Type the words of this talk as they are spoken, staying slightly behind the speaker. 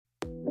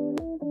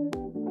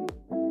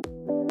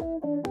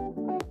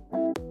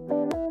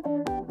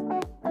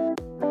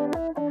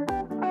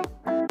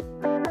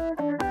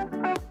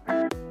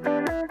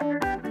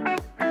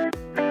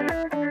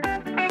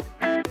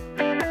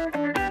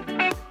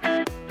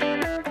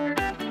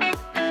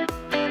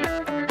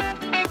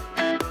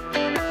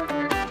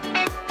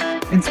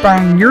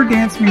inspiring your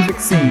dance music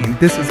scene.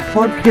 This is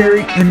Club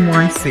Carry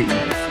NYC.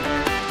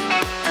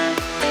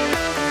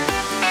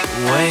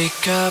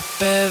 Wake up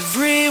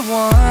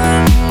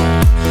everyone,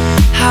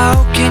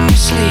 how can you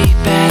sleep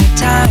at a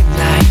time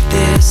like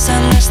this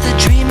unless the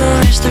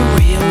dreamer is the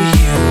real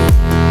you?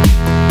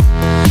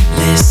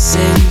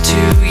 Listen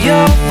to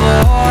your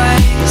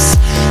voice,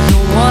 the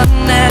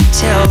one that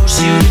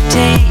tells you to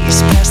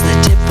taste past the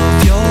tip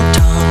of your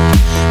tongue.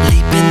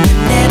 Leap in the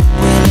net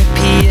will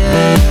appear.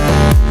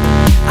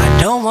 I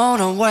don't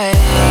wanna wake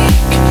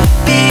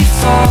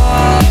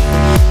before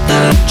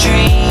the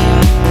dream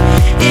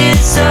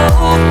is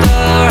over.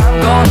 I'm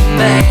gonna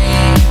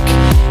make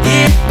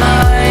it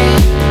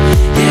mine.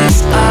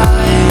 Yes,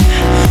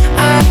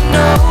 I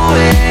know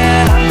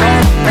it. I'm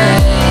gonna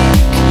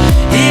make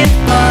it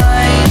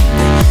mine.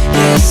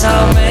 Yes,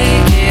 I'll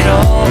make it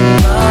all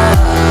mine.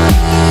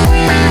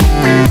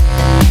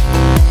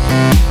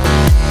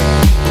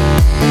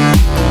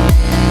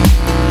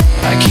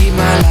 I keep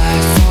my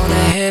life on a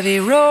heavy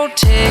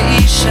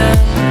rotation,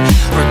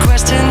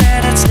 requesting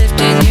that it's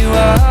lifting you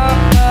up,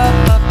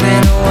 up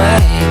and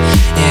away,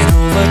 and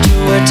over to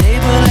a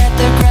table at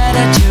the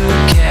Gratitude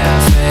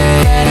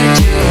Cafe.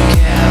 Gratitude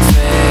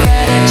Cafe.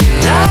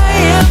 Gratitude. I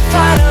am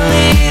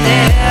finally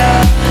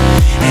there,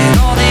 and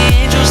all the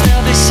angels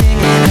they'll be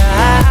singing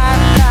ah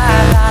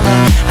la la la,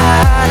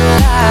 ah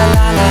la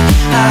la la,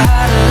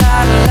 ah la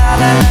la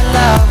la la,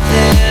 love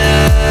there.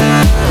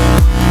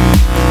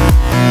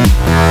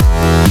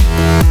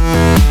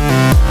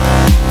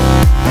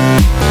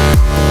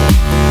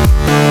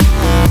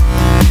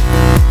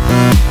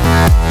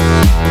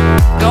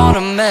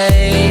 Gonna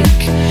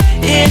make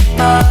it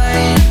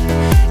mine.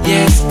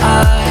 Yes, I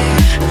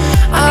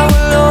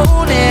will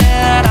own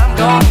it. I'm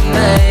gonna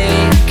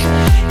make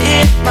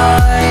it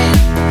mine.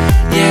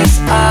 Yes,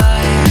 I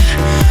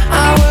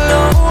will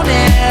own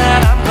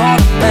it. I'm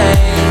gonna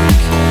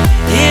make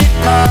it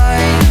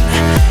mine.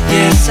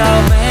 Yes,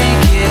 I'll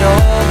make it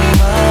all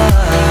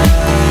mine.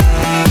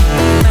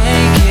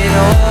 Make it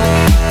all,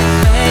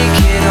 make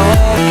it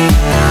all,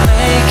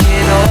 make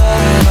it all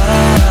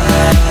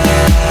mine.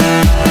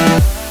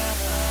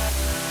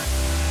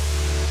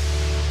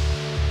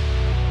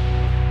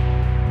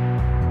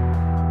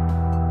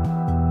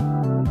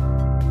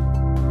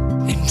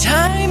 And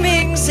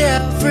timing's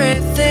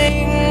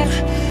everything,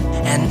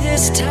 and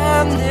this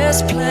time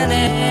there's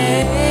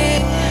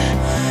plenty.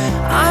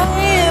 I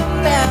am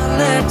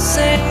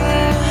balancing,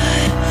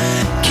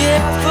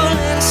 careful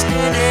and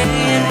steady,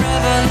 and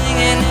reveling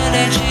in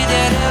energy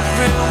that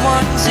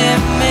everyone's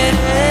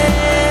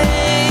emitting.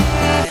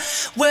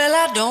 Well,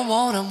 I don't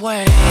wanna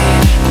wait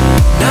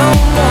no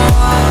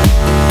more.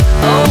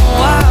 Oh,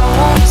 I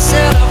wanna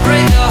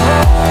celebrate the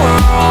whole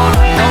world.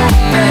 I'm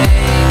gonna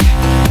make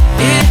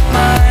it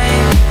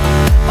mine.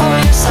 Oh,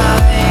 yes,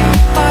 I'm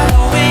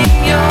following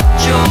your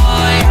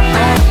joy. I'm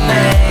gonna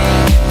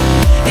make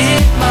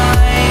it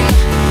mine,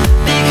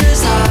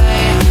 because I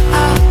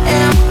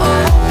am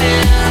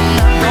open.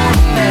 I'm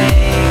gonna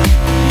make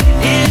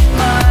it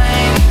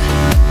mine.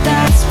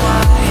 That's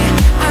why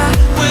I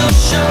will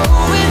show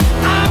it.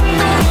 I'm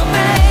gonna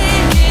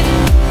make it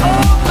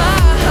all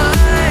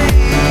mine.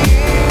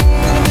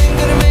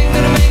 Gonna make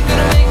it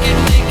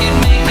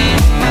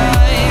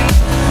mine.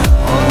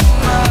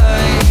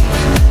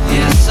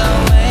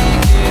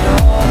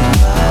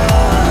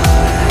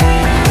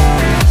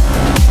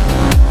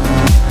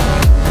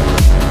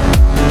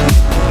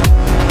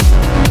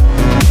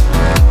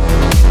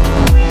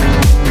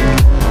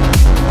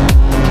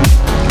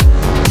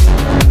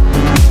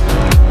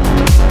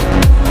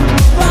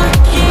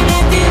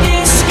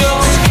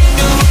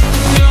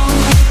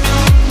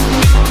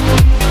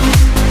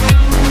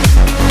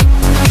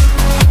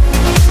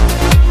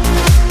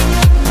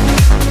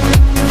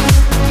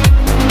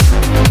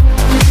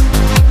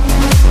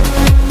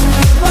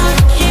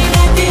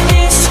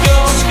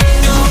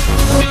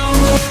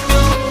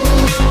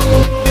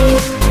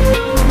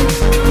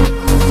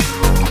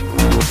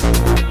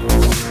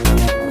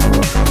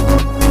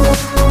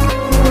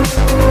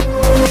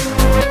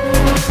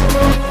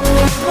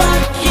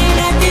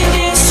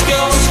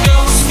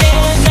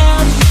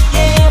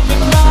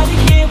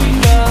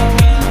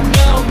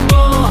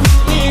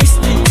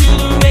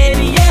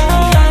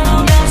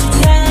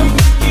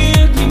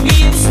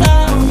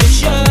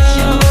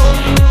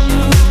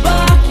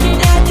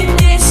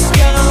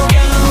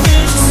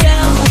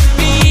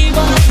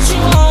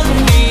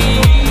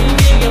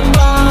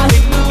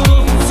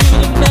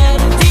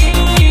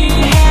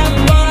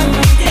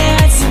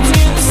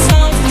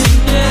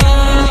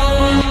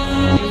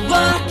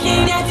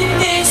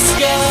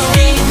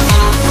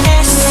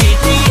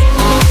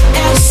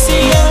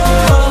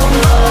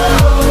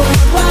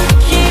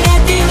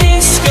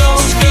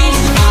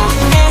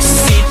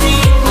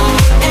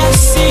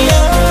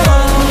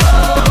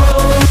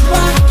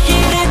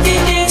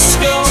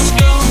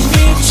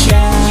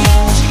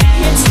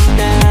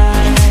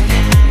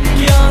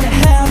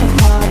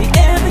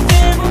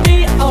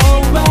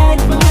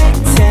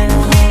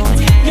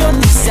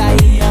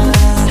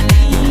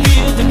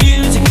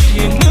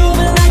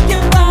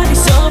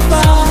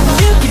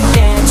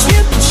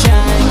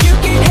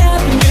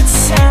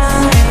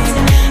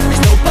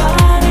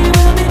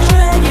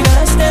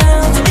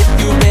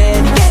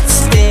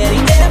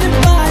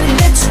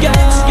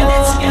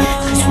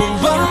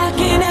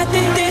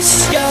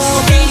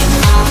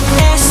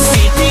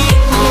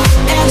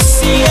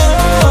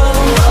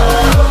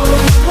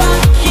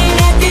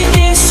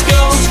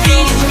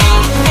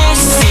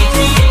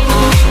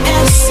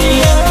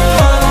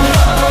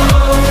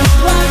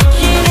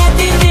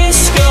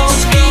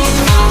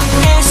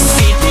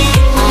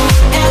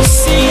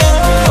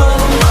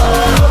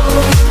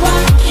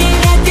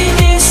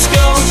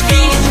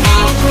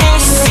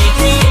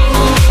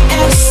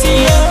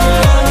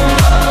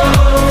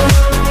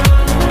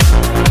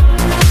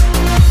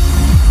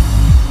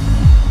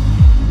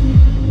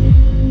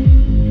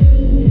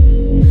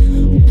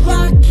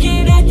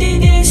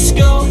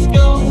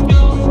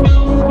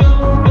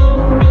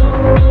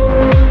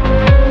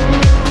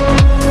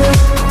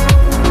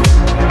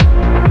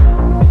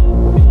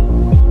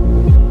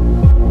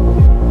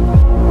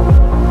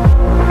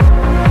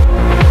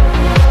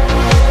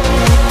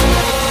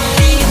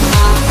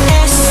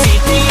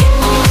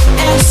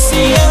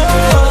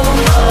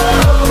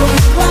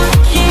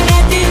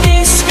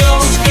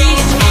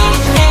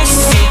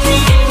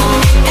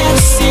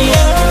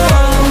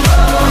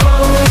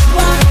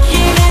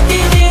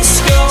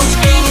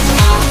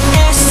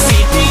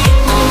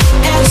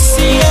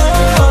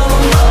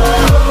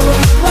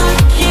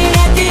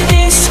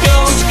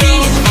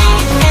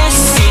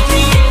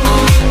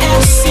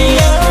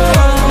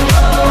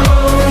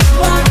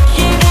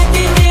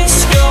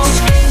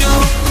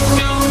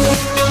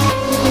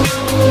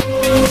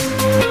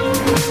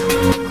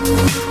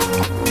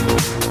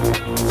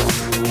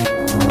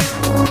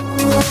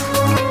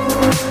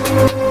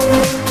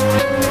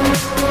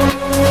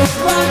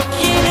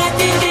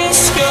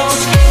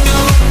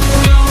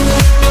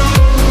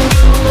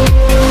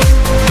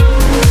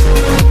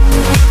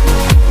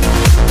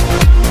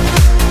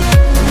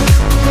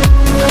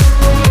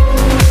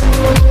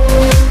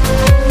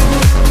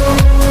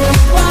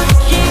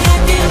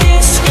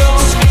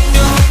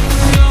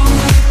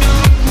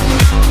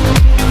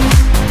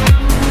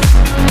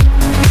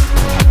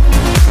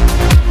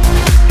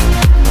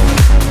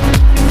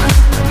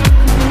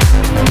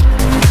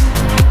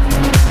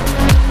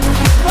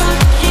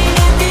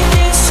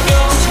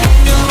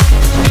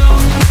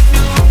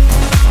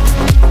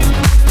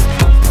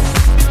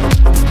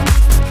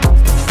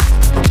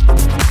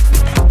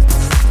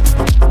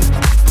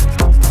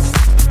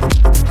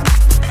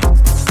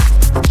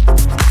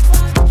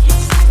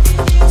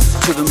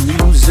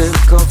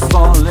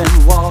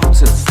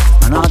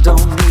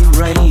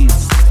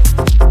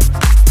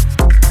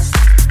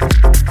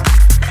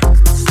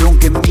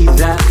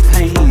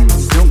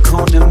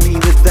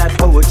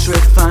 poetry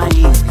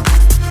fine.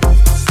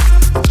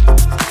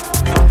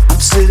 I'm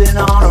sitting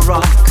on a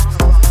rock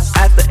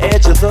at the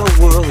edge of the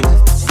world.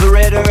 The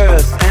red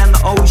earth and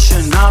the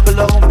ocean are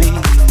below me,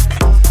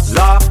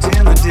 locked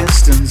in the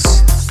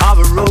distance of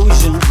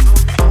erosion.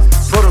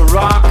 Put a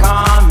rock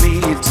on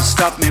me to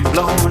stop me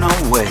blowing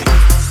away.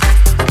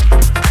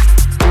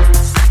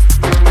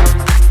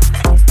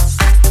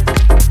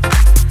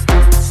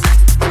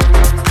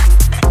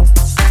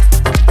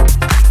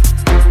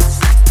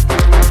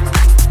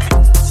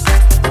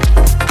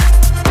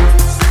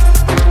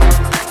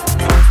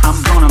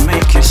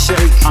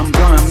 I'm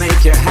gonna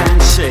make your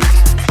hand shake.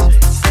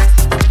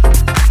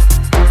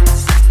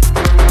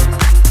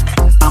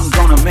 I'm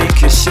gonna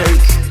make you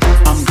shake.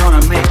 I'm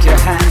gonna make your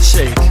hand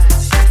shake.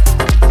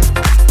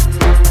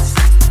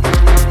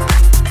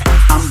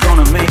 I'm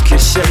gonna make you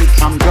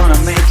shake. I'm gonna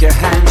make your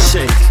hand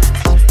shake.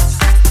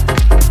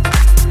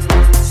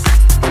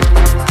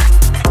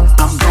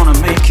 I'm gonna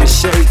make you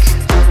shake.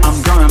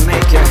 I'm gonna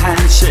make your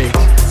hand shake.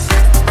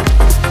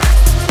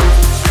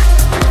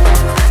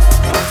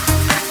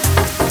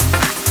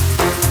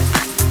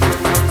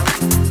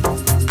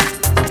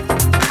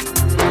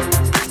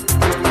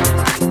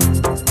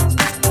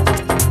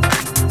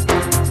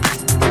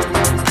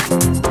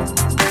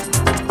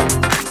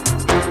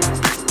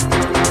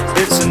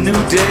 It's a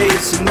new day,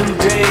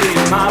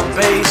 my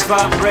bass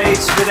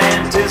vibrates with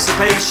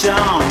anticipation.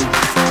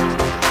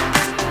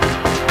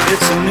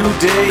 It's a new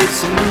day,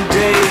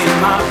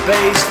 my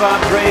bass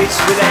vibrates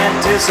with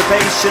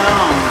anticipation.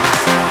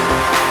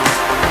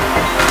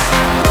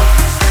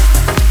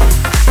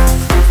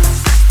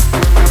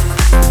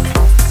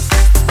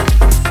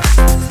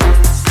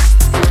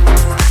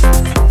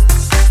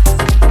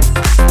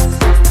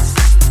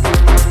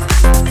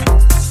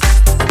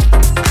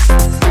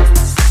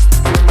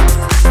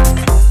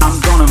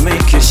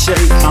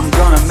 I'm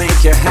gonna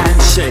make your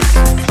hand shake.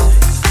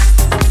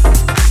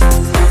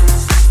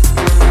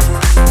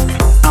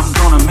 I'm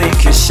gonna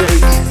make you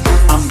shake.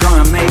 I'm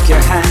gonna make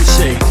your hand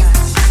shake.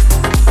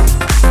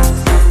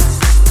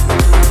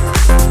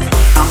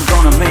 I'm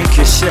gonna make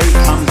you shake.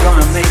 I'm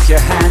gonna make your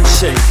hand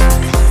shake.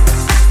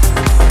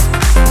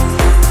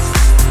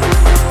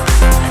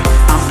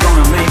 I'm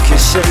gonna make you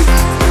shake.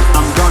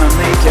 I'm gonna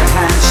make your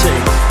hand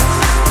shake.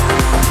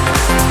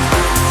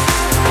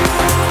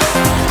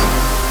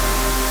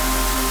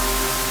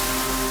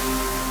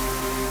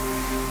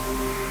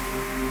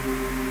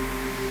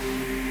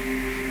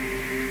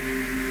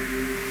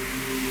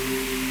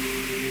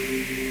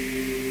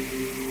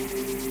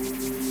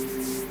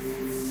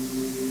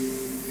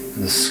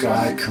 The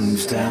sky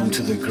comes down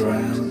to the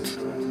ground,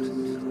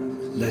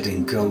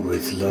 letting go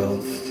with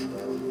love,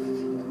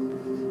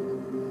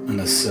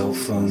 and a cell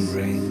phone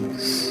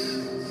rings,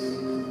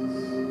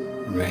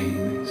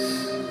 rings,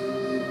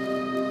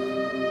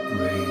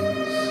 rings.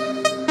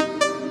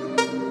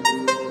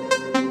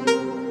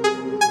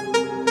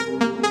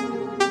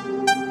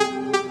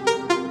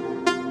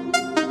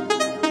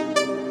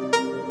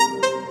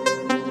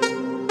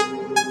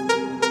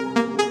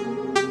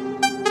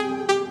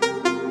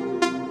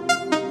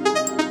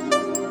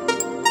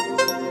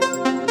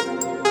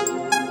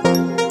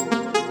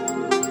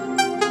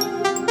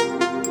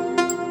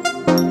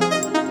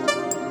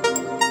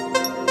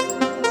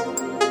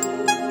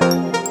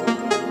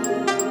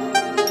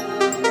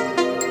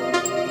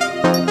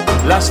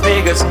 Las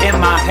Vegas in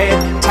my head,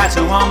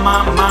 tattoo on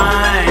my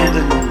mind.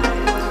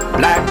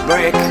 Black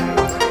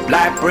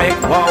brick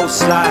wall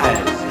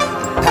slide.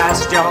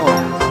 Past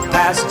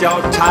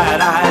your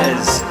tired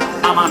eyes.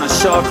 I'm on a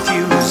short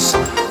fuse.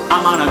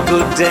 I'm on a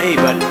good day,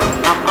 but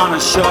I'm on a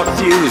short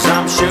fuse.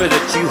 I'm sure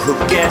that you who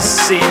guess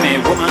see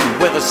me, woman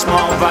with a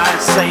small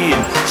vice,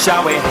 saying,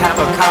 shall we have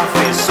a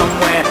coffee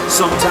somewhere,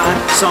 sometime,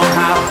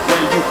 somehow?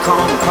 Well, you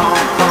come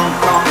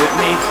with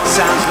me.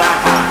 Sounds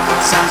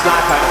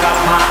like I got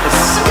my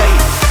escape.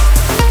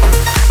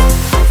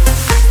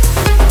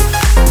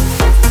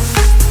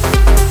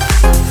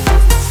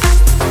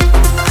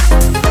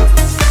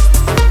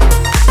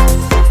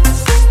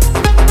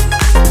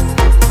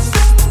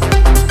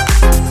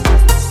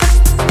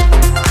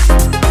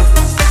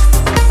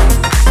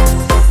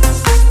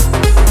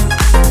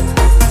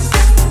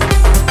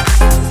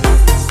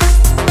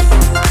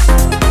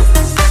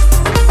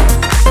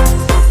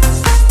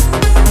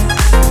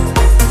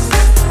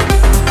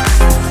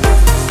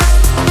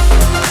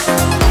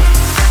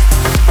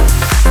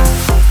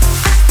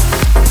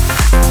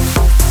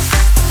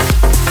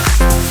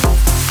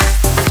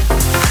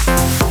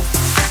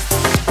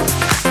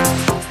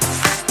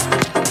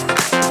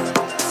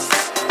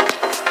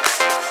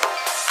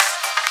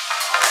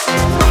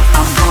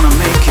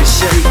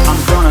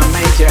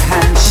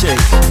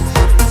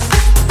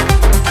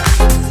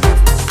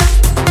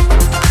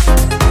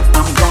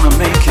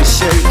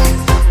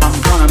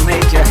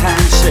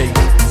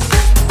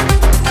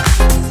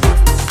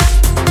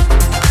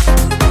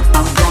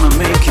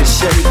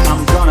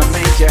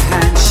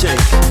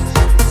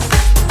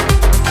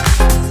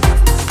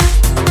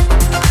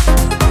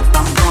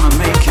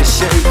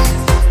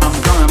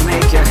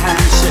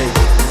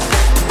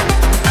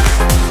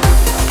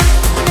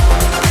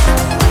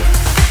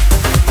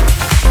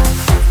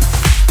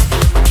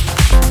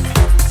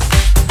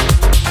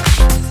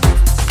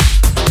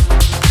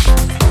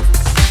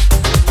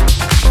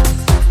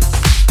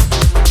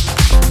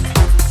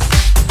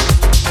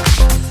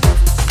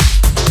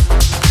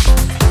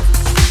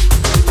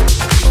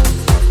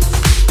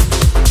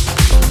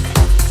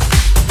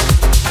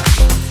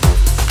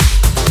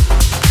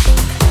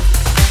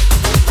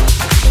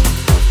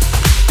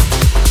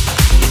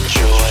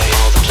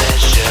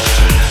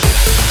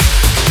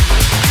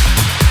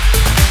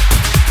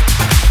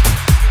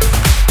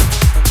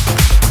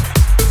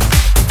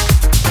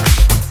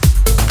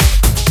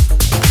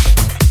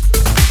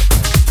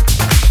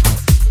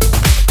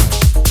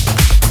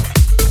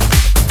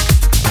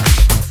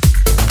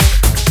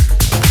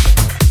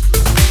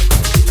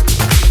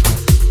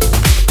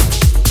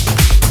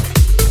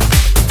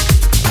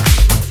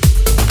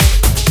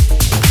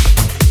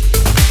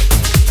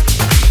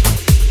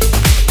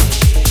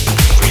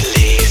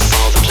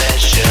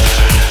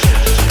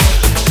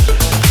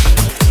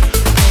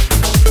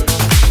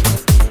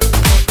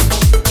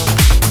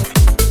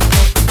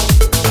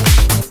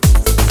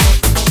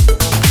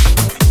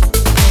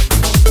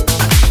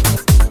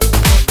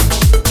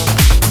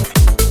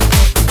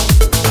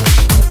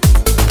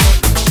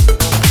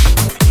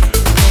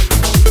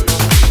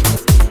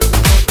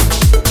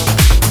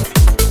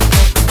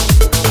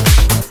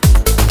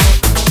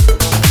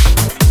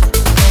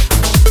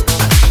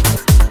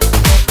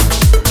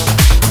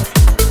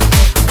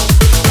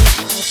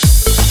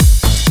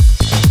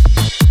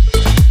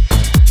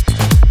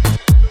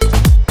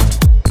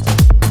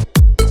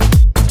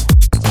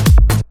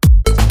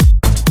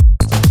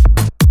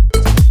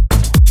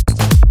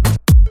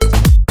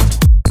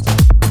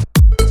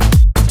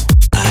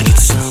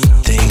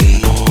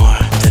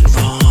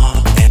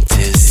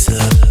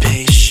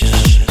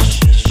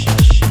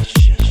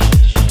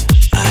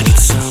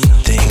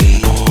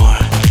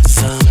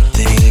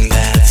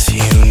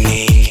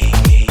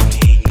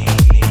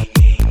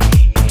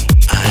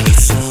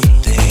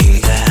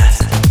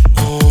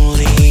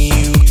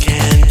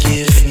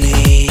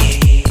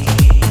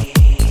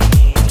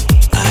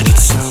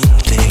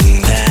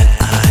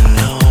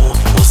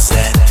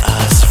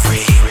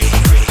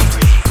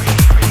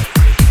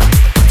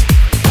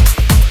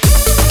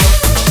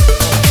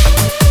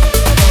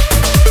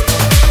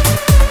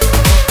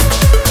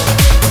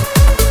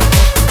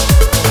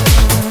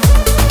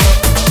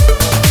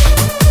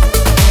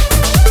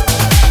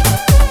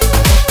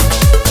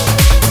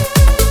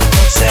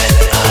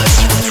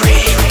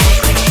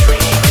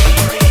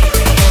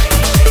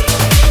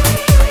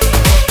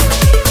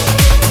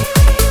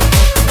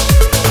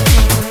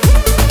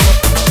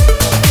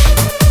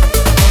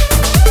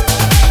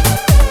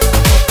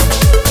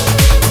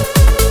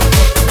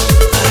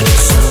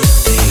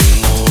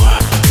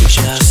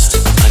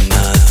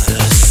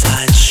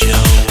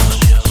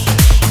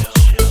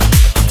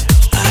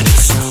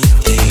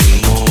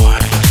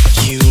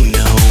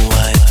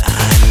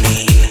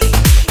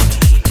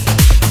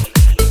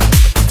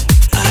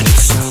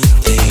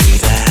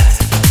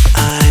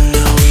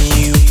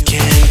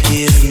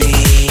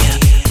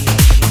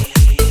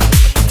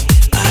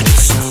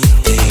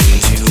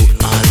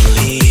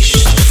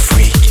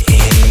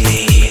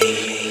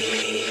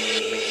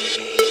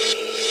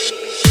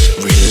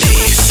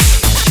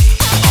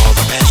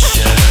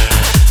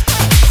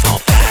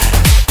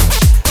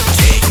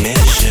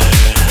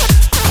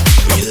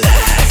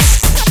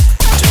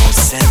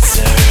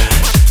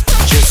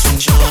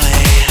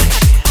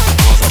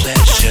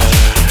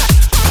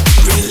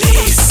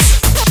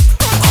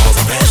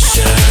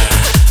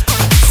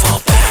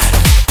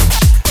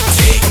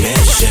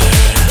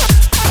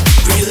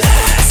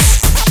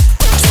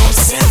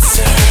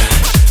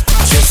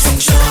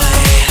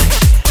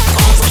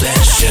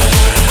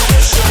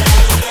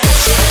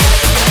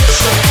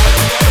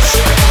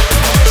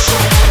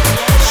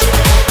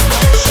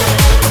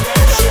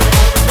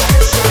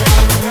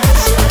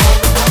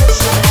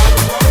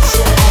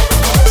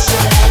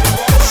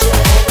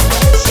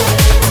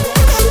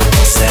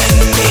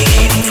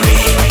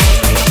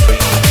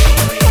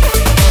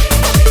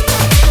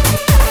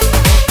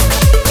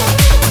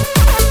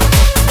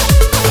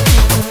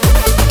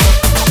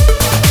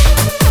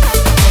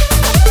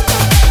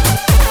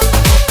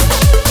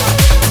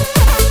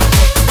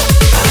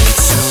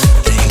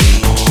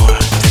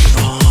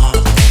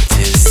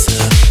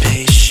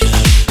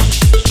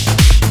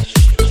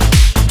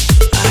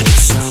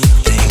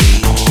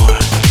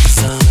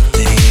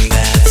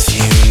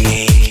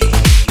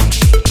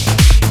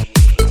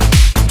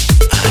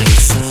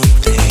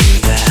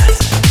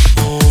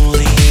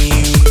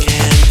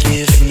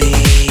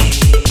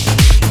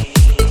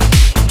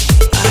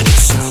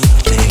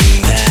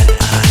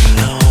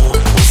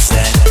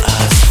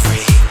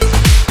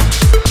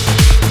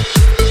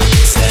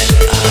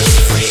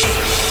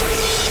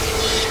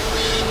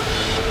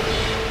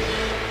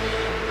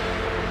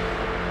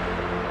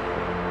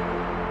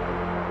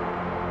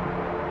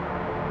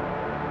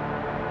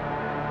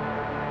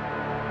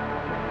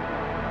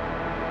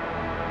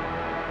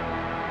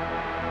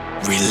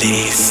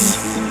 Release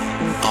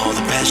all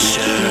the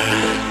pressure.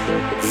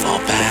 Fall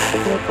back.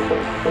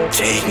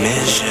 Take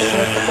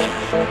measure.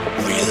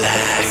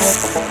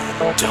 Relax.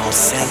 Don't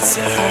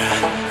censor.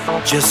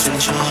 Just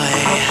enjoy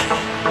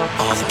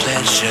all the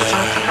pleasure.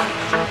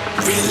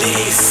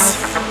 Release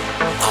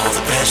all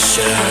the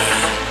pressure.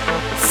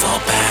 Fall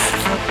back.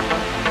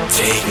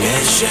 Take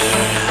measure.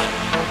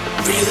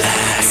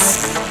 Relax.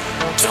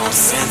 Don't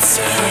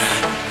censor.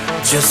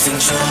 Just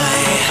enjoy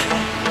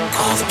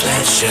all the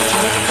pleasure.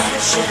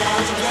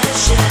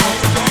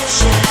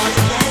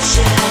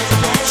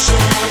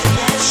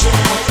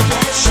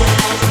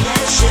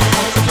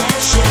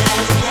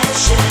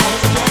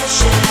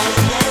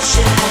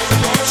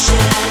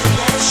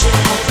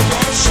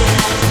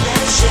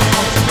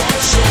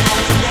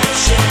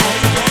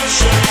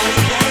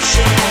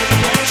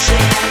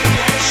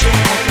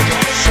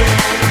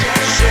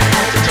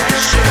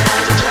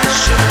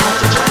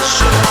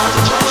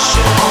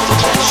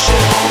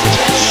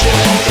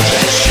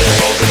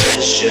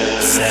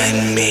 Set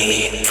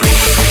me free.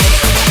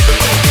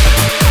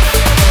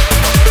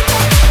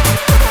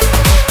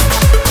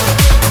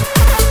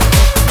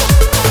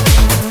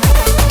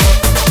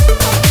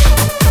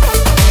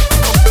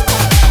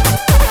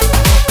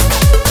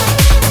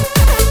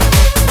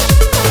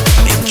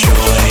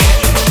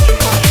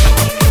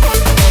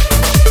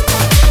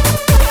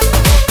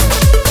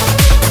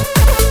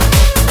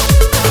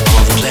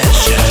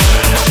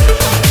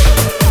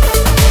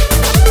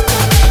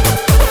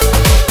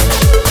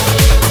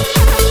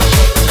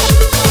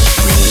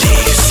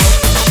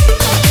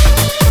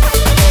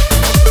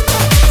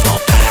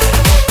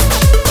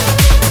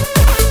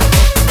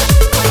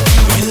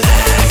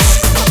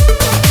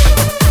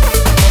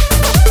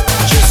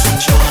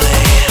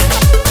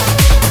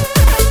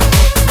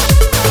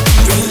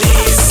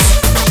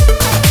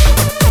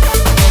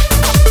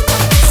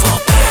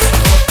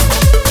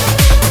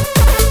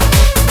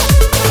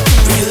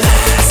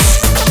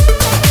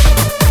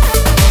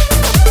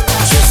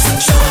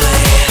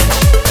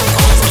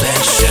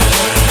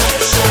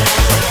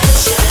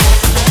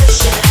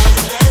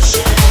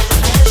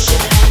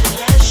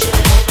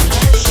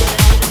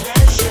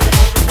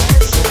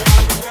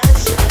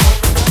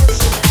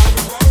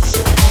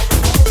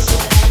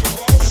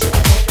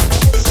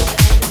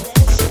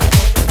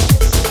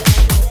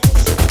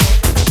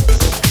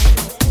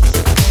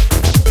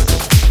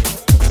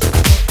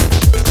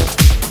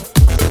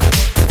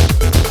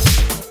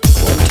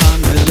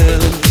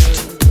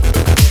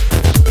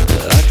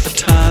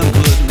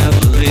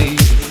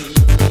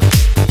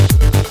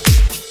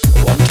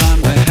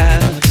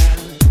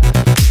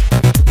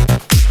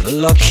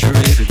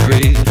 Luxury to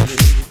breathe.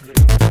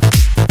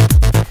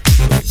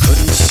 We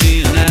couldn't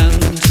see an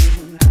end.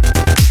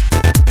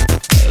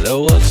 There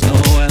was no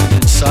end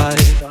in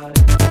sight.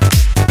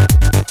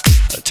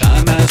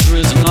 Time has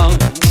risen up.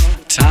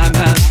 Time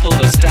has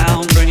pulled us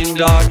down, bringing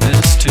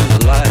darkness to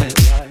the light.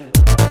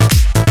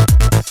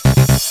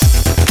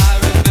 I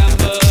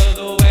remember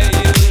the way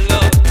you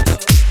looked.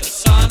 The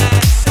sun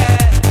had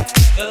set.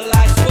 The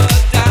lights were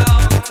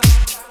down.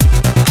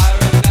 I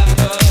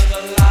remember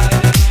the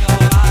light in your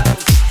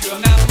eyes. You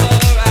remember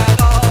at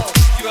all?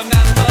 You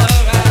remember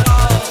at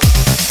all?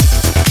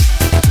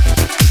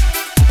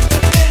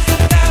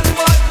 Isn't that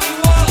what we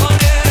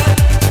wanted?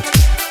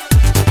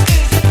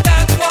 Isn't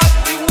that what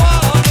we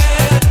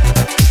wanted?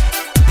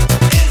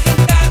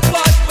 Isn't that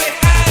what we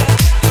had?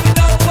 We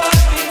know what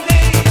we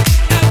need,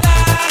 and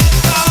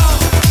that's all.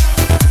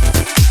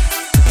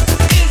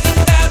 Isn't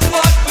that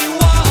what we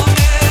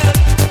wanted?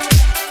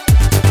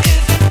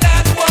 Isn't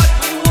that what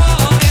we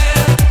wanted?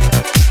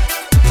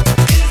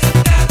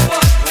 Isn't that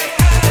what we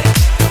had?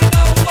 We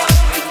know what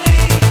we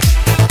need, and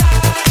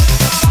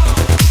that's all.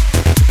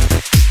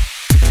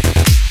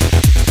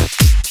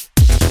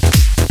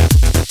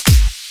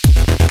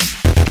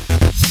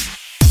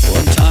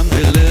 One time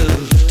we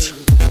lived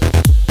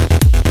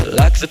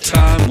like the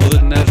time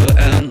would never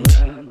end,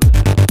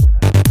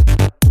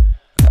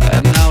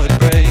 and now it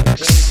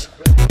breaks,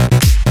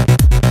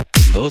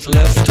 both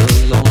left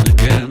alone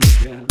again.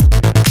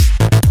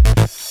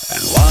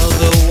 And while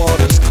the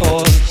waters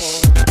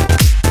course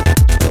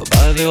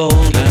by the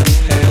old and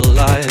pale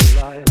light,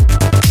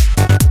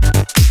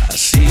 I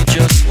see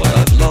just what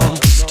I've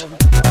lost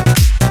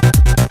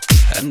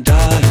and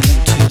die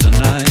into the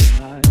night.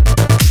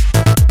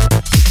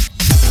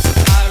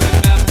 I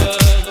remember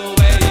the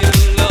way you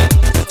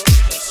looked.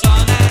 The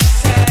sun had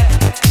set.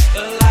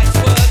 The lights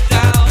were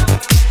down.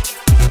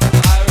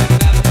 I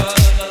remember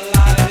the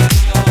light in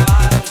your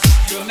eyes.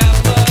 You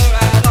remember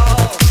at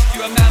all? You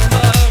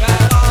remember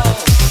at all?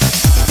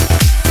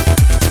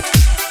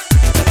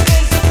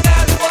 Isn't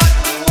that what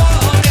we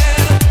wanted?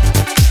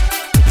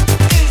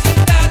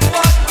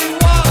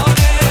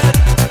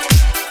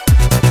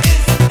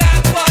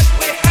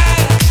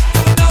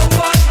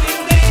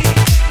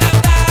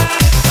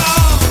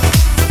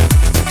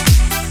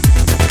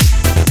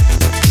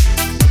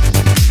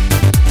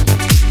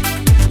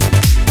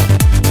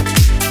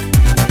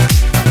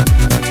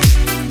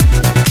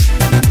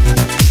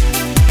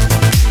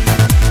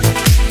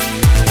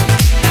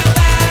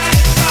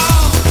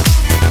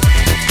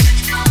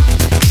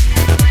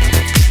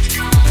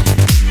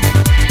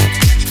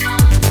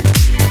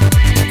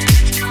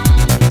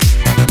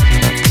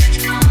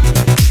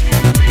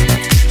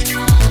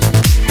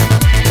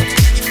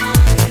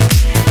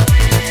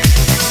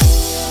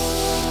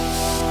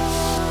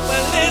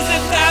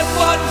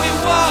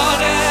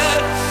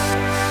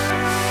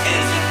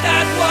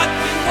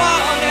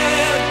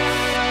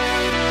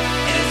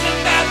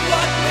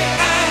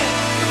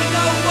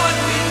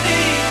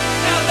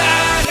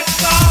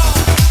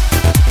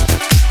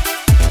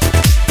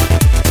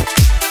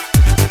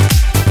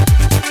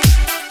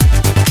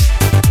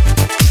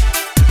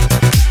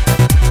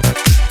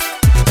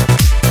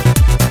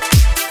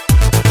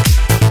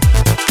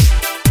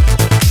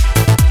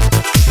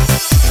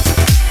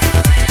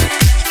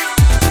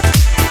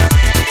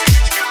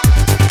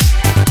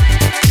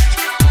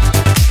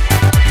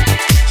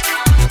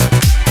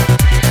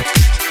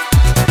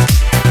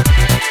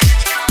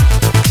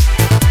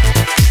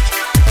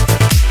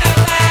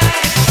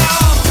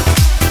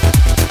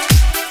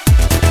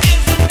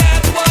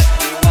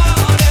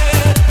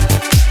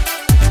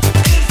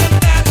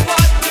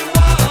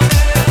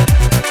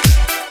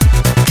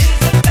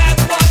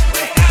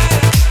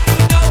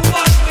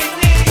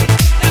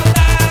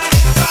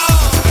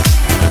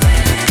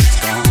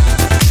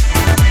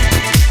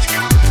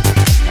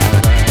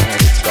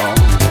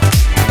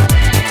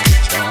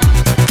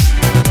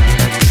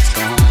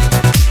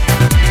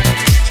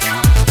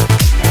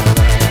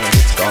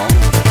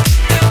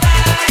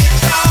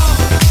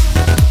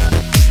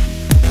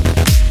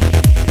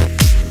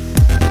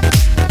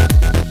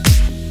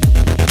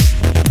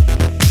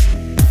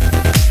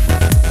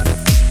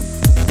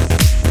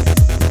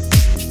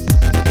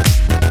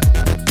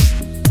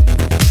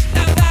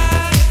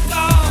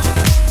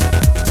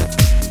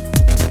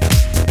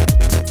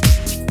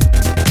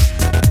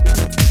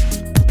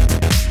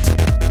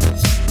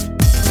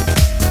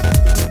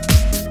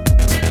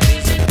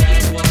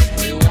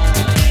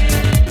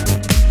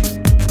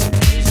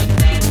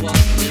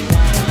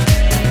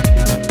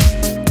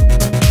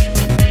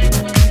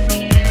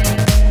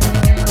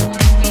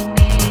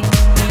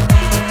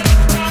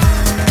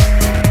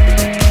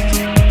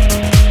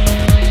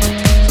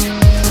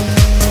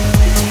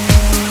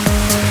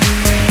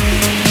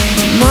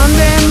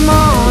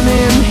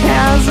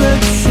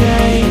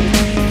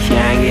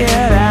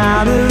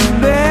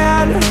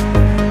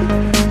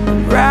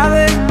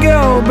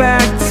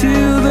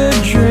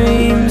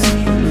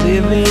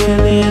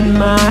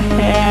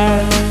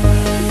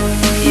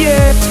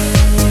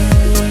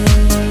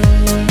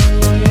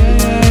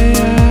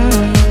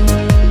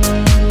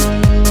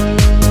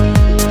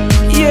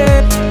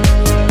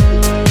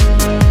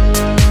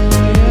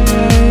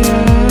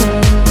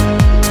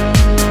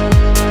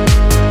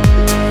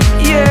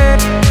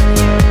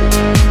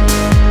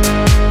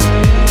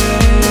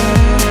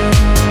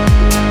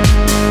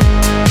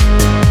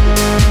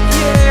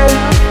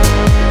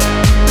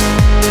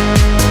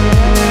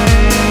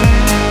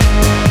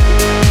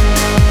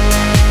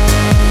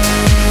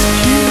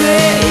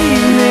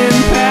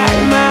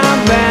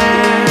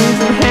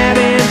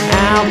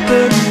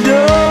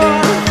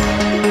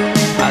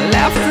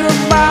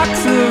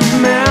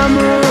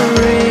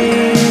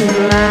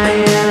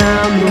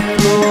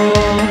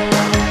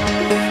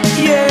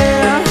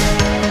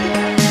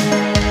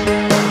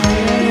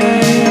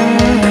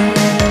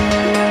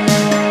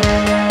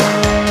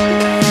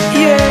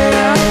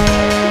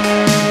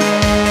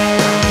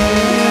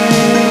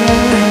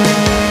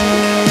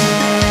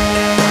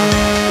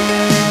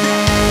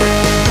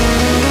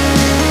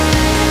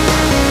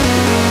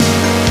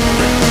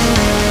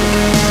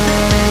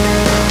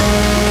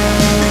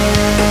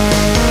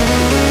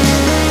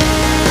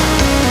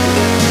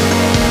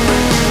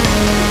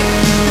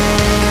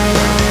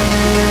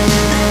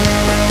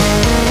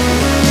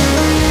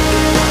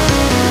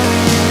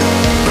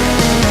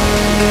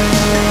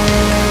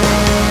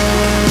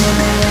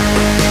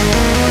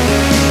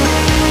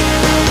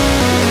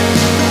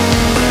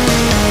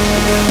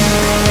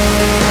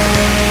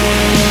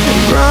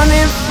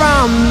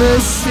 from the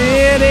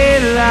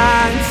city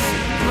lights,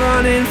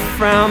 running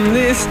from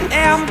this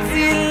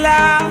empty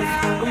life.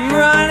 I'm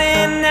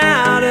running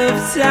out of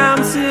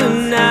time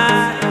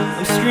tonight.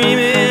 I'm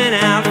screaming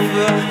out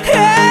for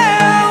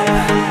help,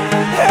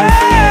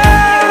 help.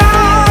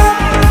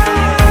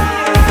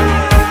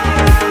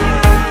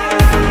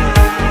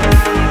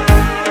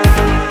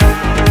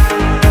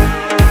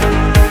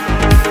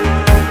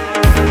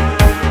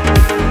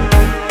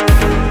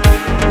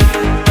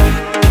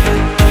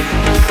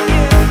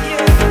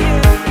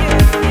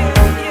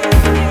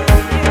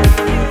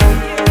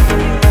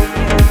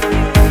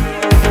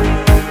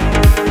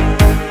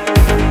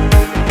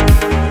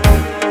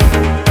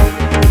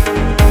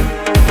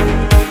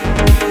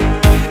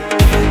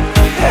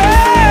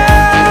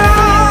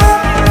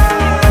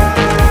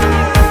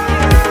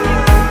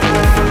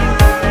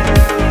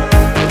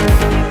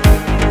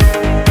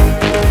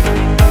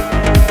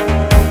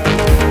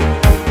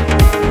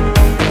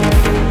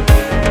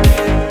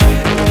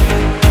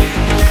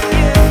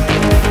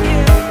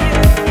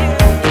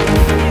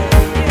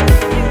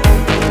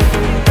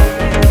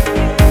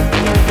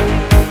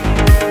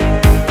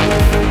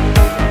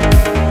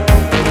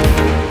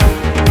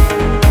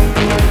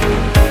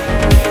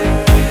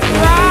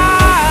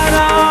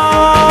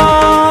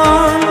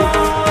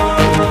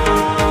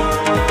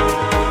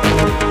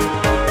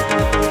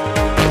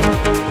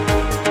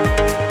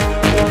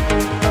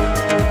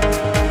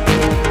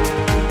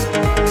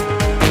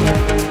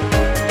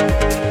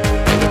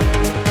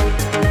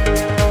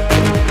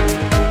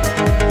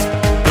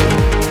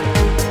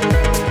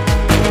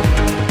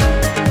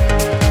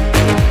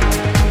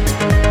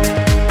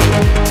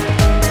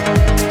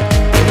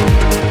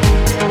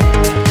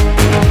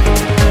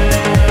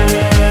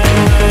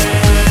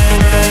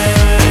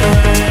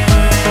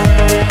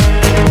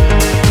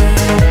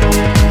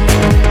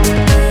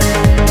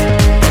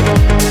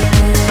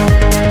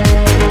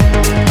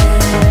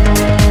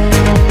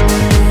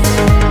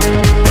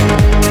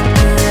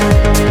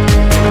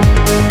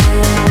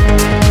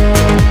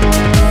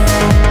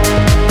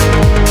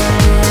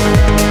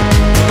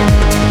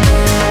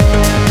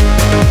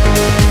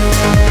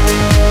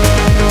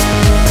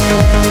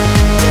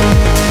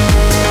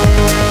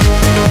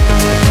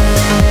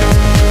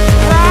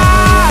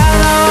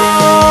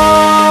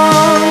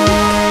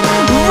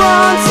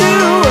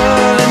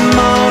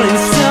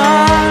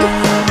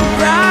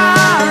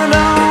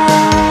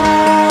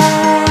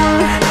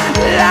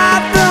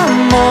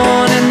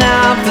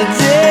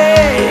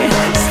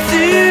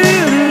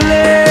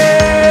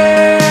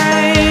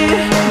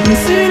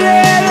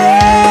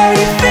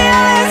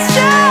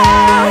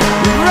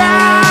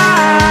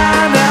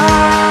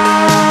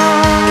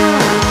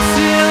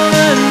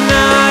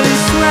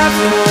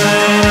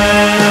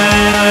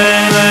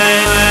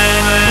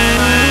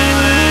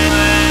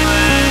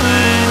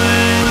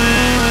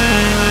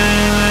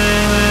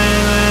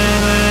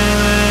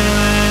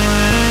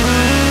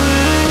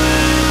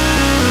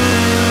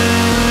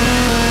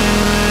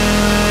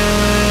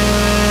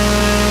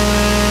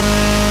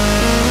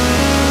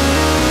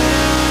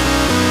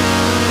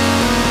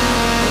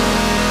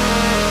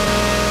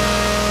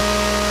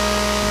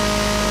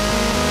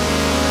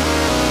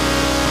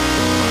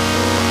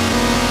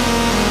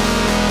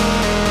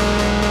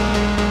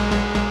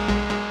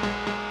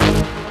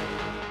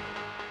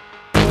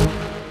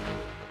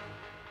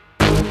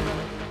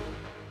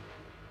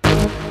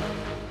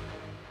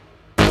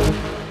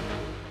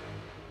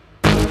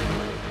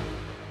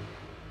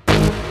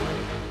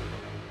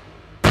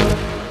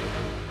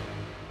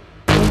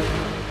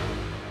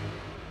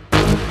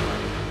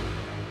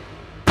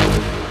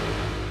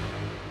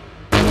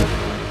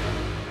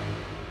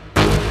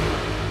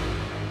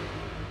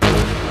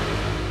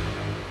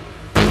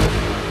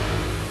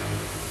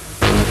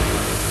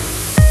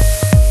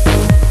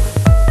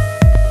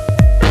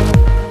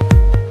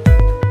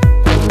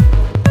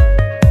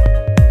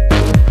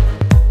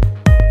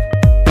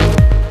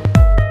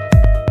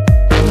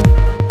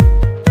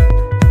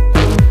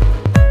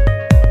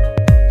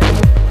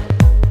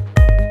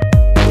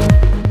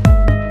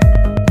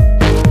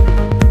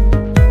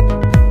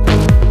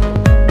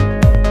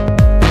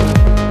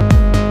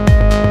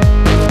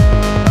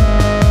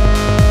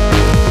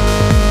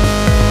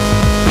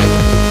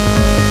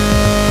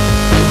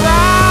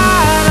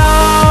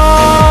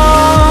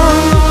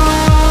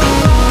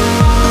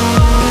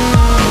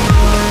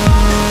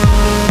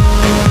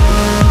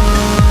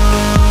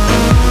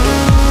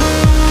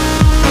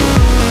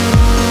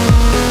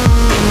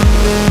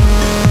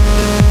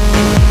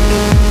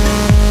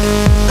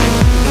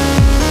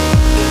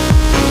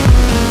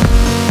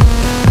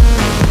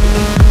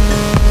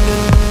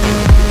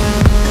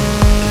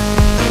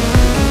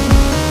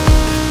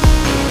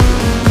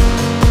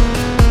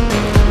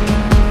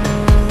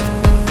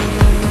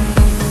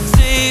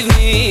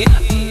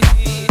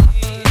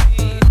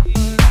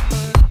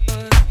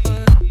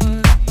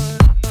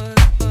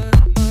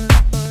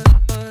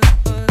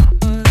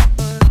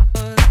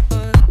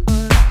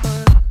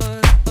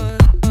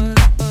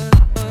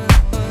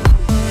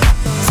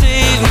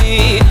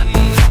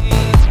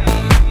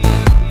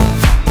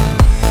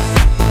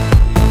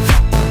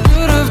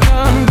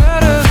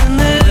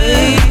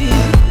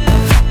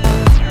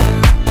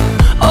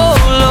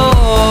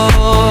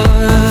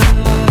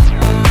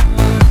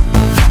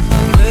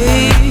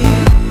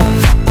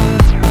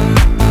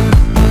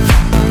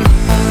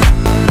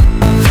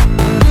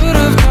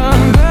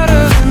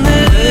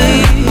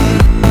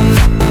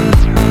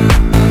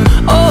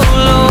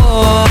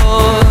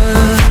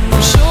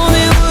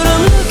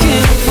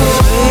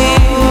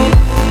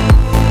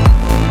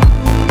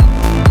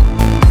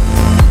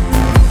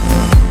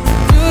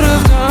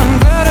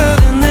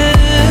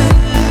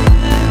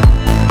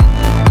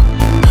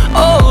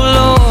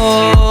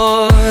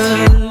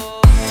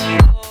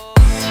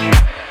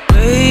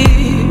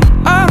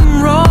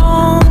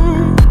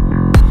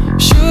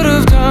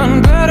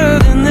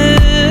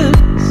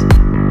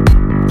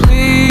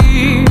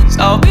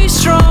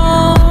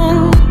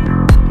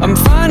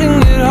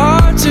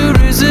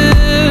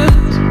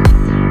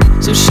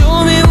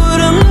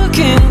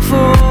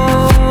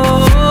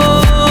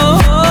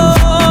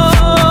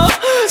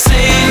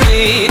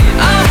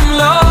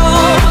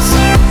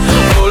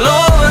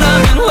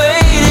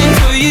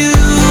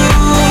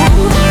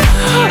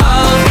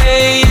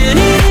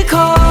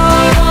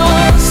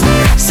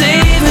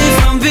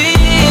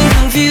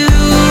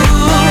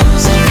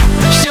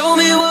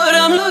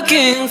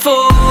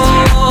 for.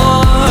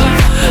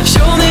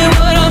 Show me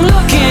what I'm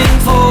looking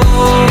for.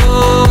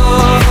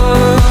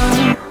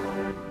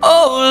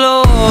 Oh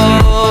Lord.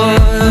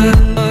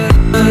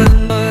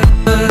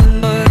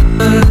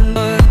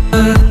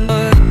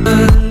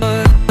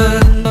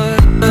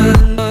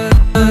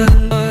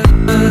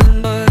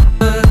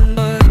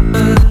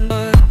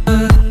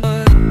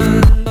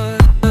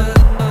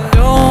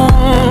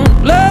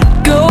 Don't let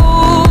go.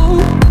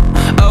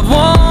 I've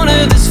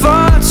wanted this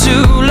far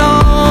too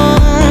long.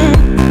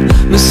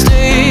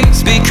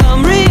 Mistakes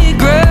become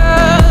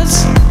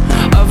regrets.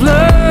 I've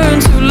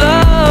learned to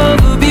love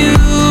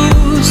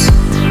abuse.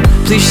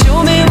 Please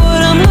show me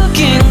what I'm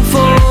looking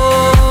for.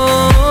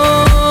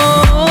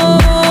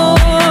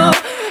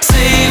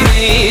 Save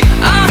me,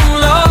 I'm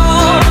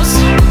lost.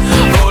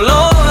 Oh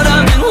Lord,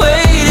 I've been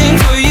waiting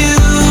for you.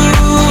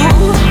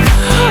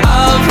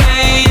 I'll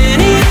pay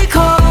any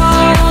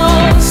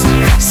cost.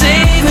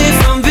 Save me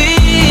from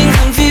being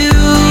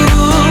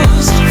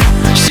confused.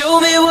 Show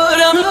me what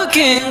I'm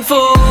looking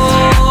for.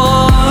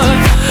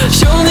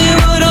 Show me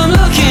what I'm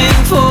looking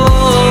for.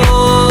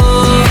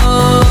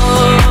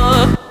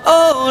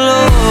 Oh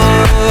Lord.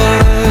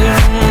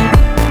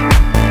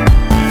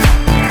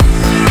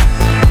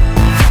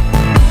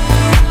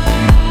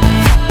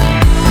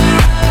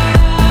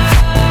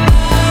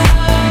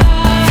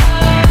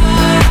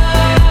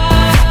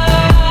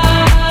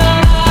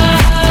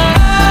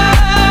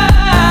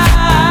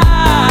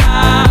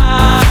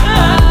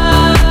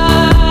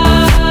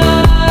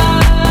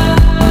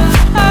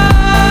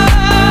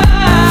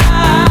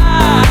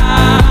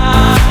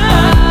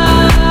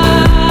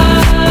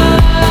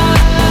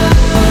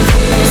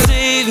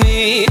 Save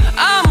me,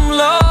 I'm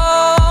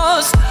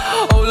lost.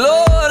 Oh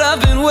Lord,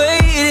 I've been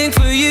waiting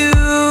for you.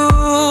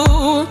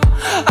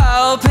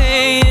 I'll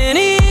pay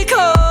any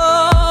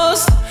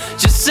cost.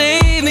 Just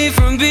save me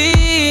from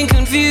being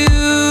confused.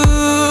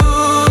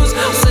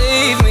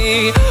 Save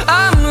me,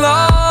 I'm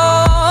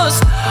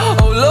lost.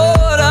 Oh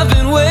Lord, I've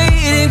been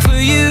waiting for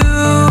you.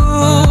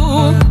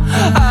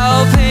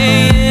 I'll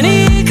pay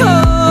any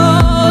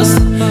cost.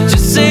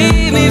 Just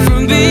save me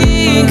from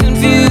being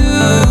confused.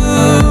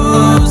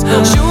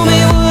 Show me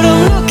what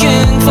I'm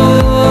looking for.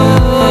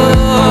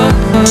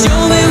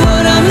 Show me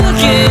what I'm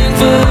looking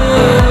for.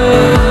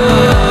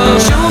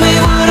 Show me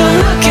what I'm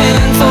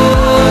looking for.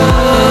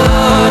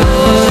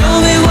 Show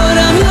me what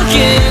I'm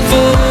looking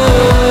for.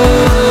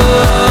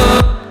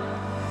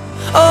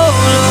 Oh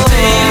Lord,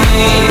 save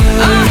me,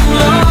 I'm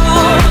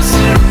lost.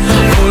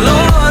 Oh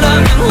Lord,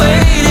 I've been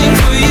waiting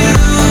for you.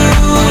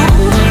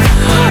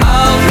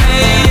 I'll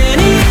pay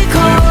any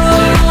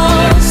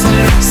cost.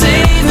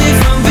 Save me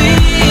from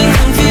being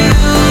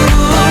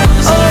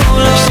confused. Oh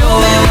Lord, show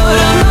me what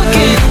I'm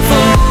looking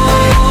for.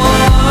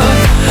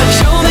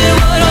 Show me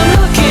what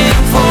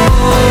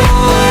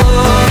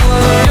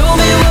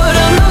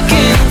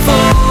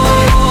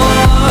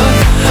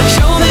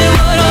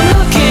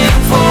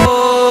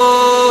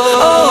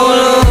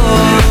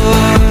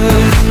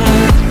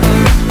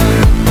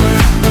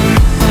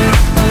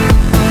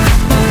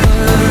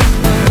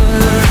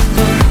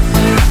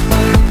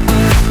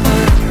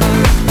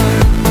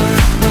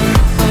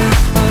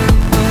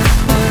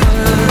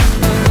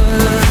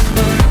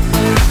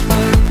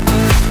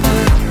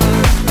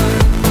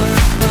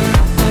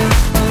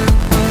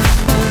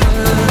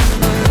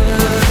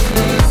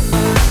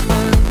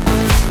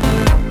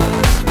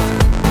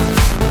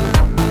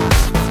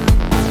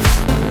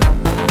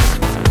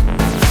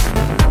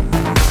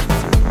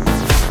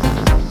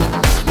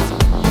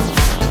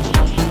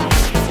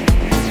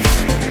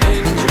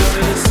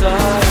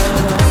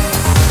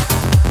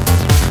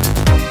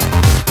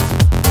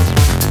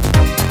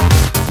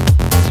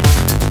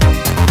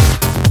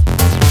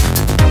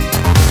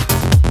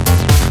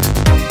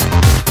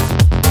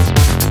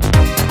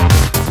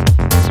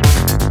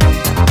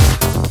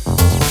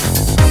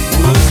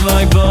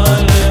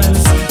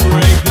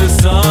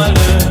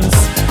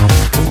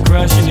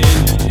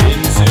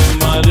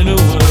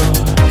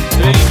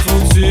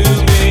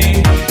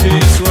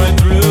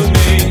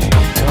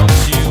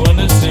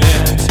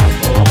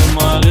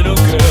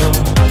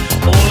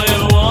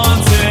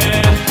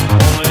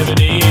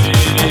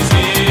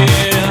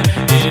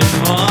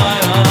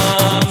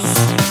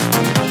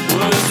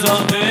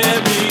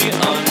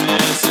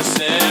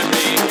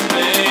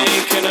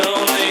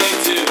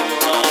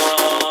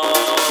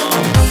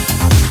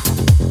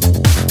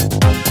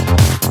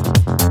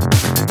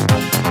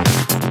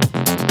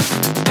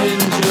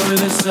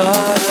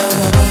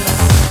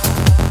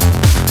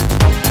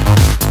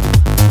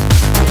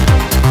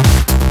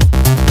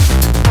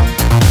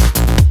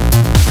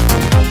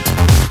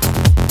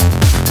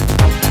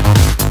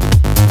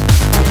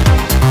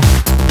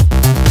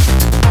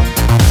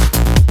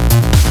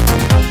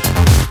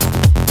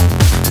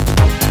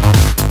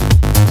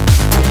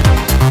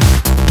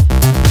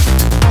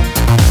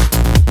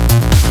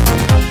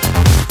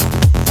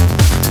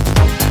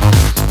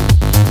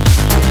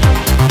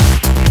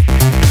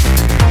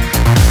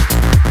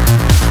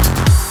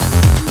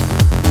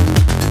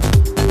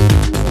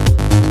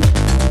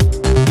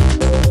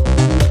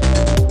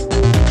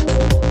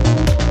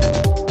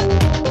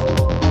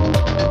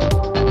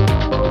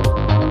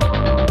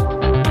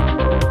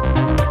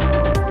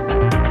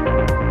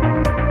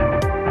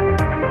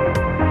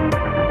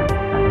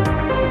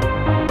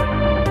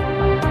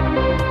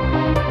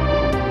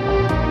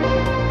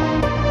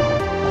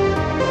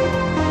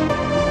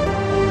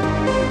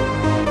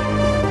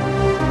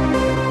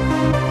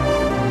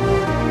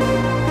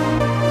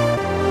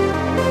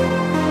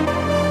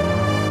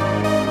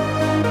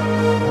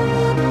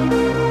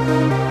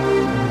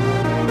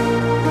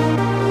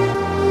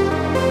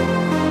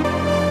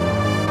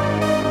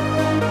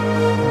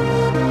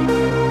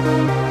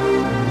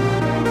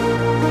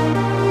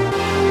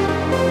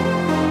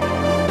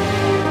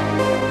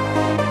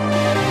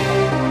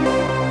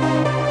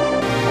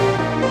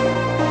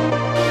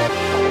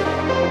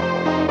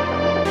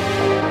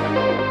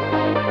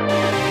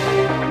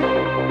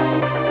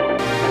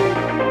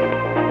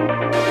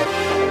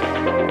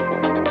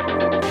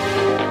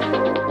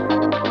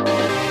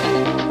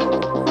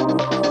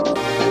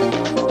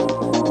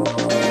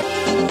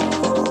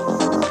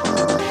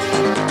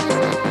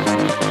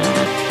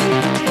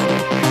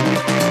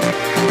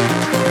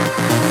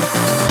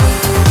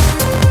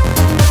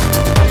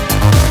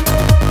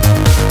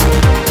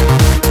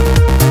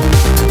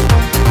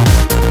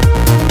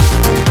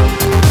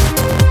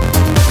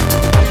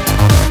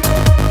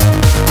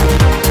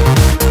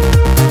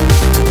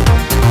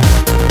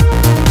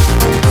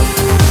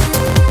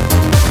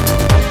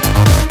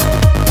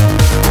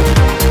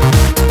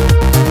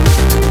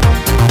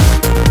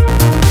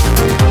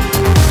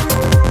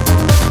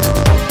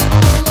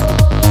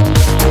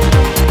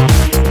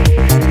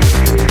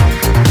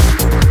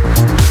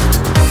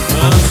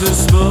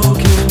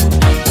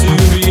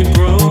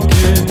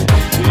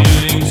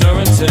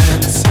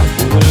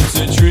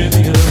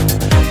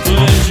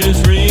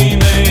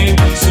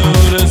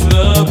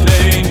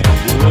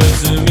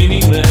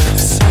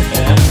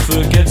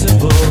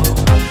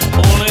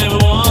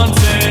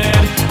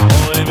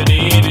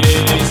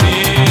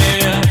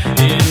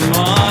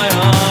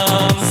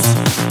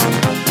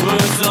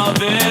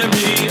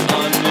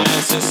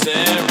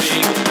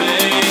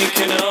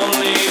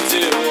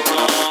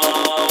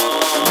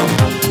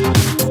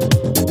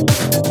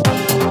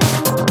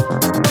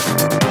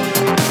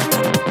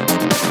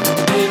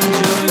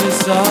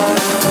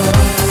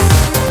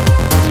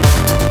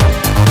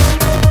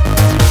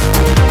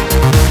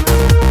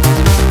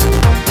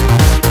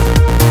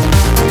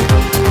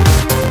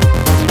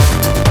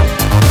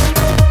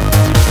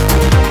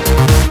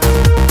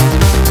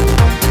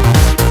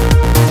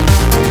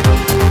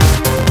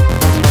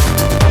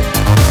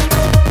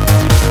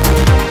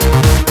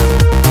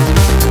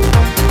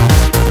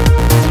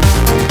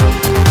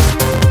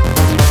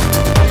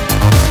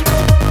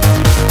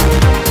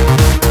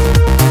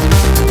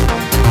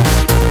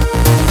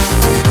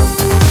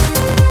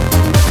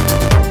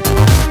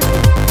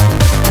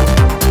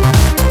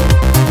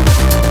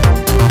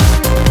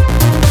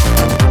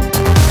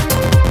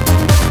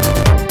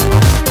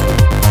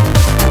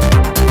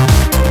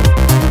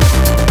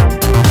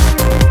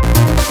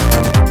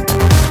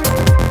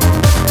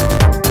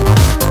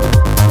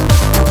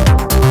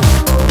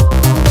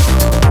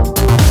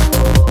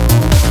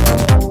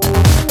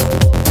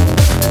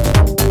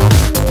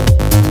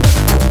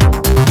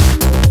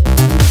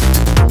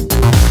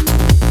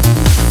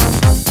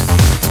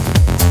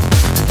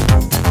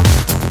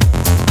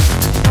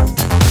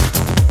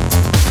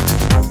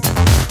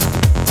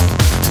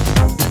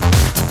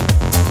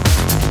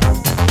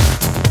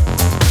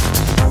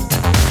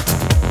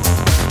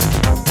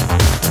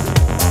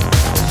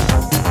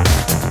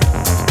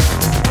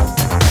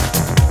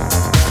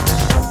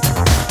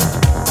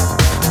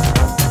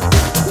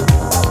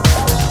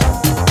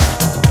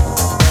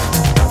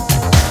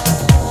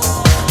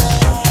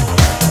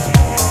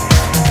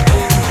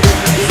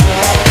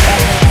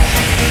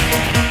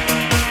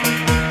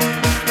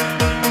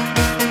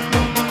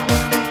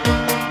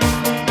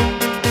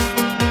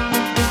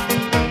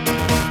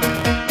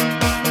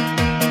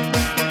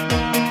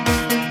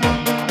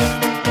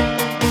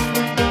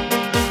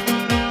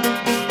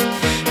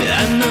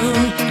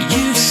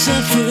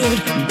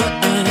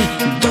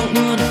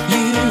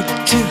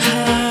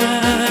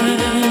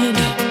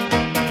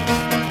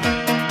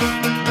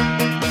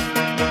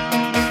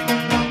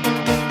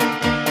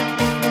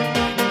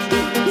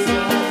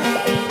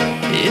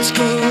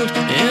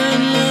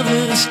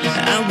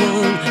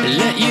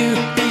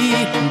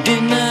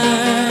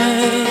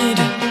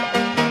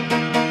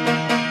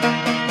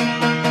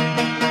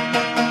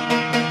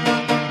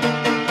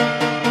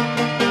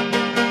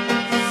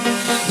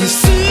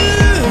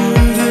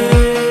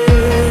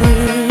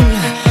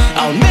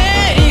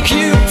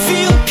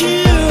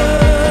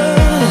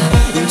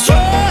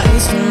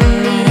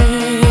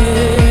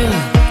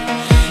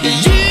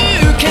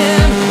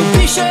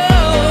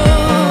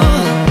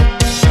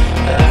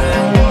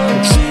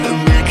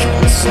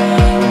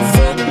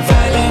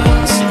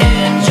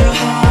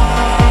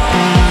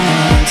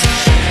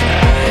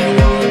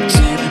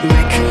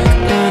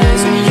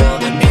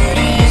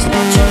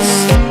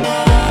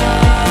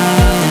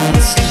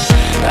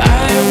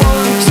I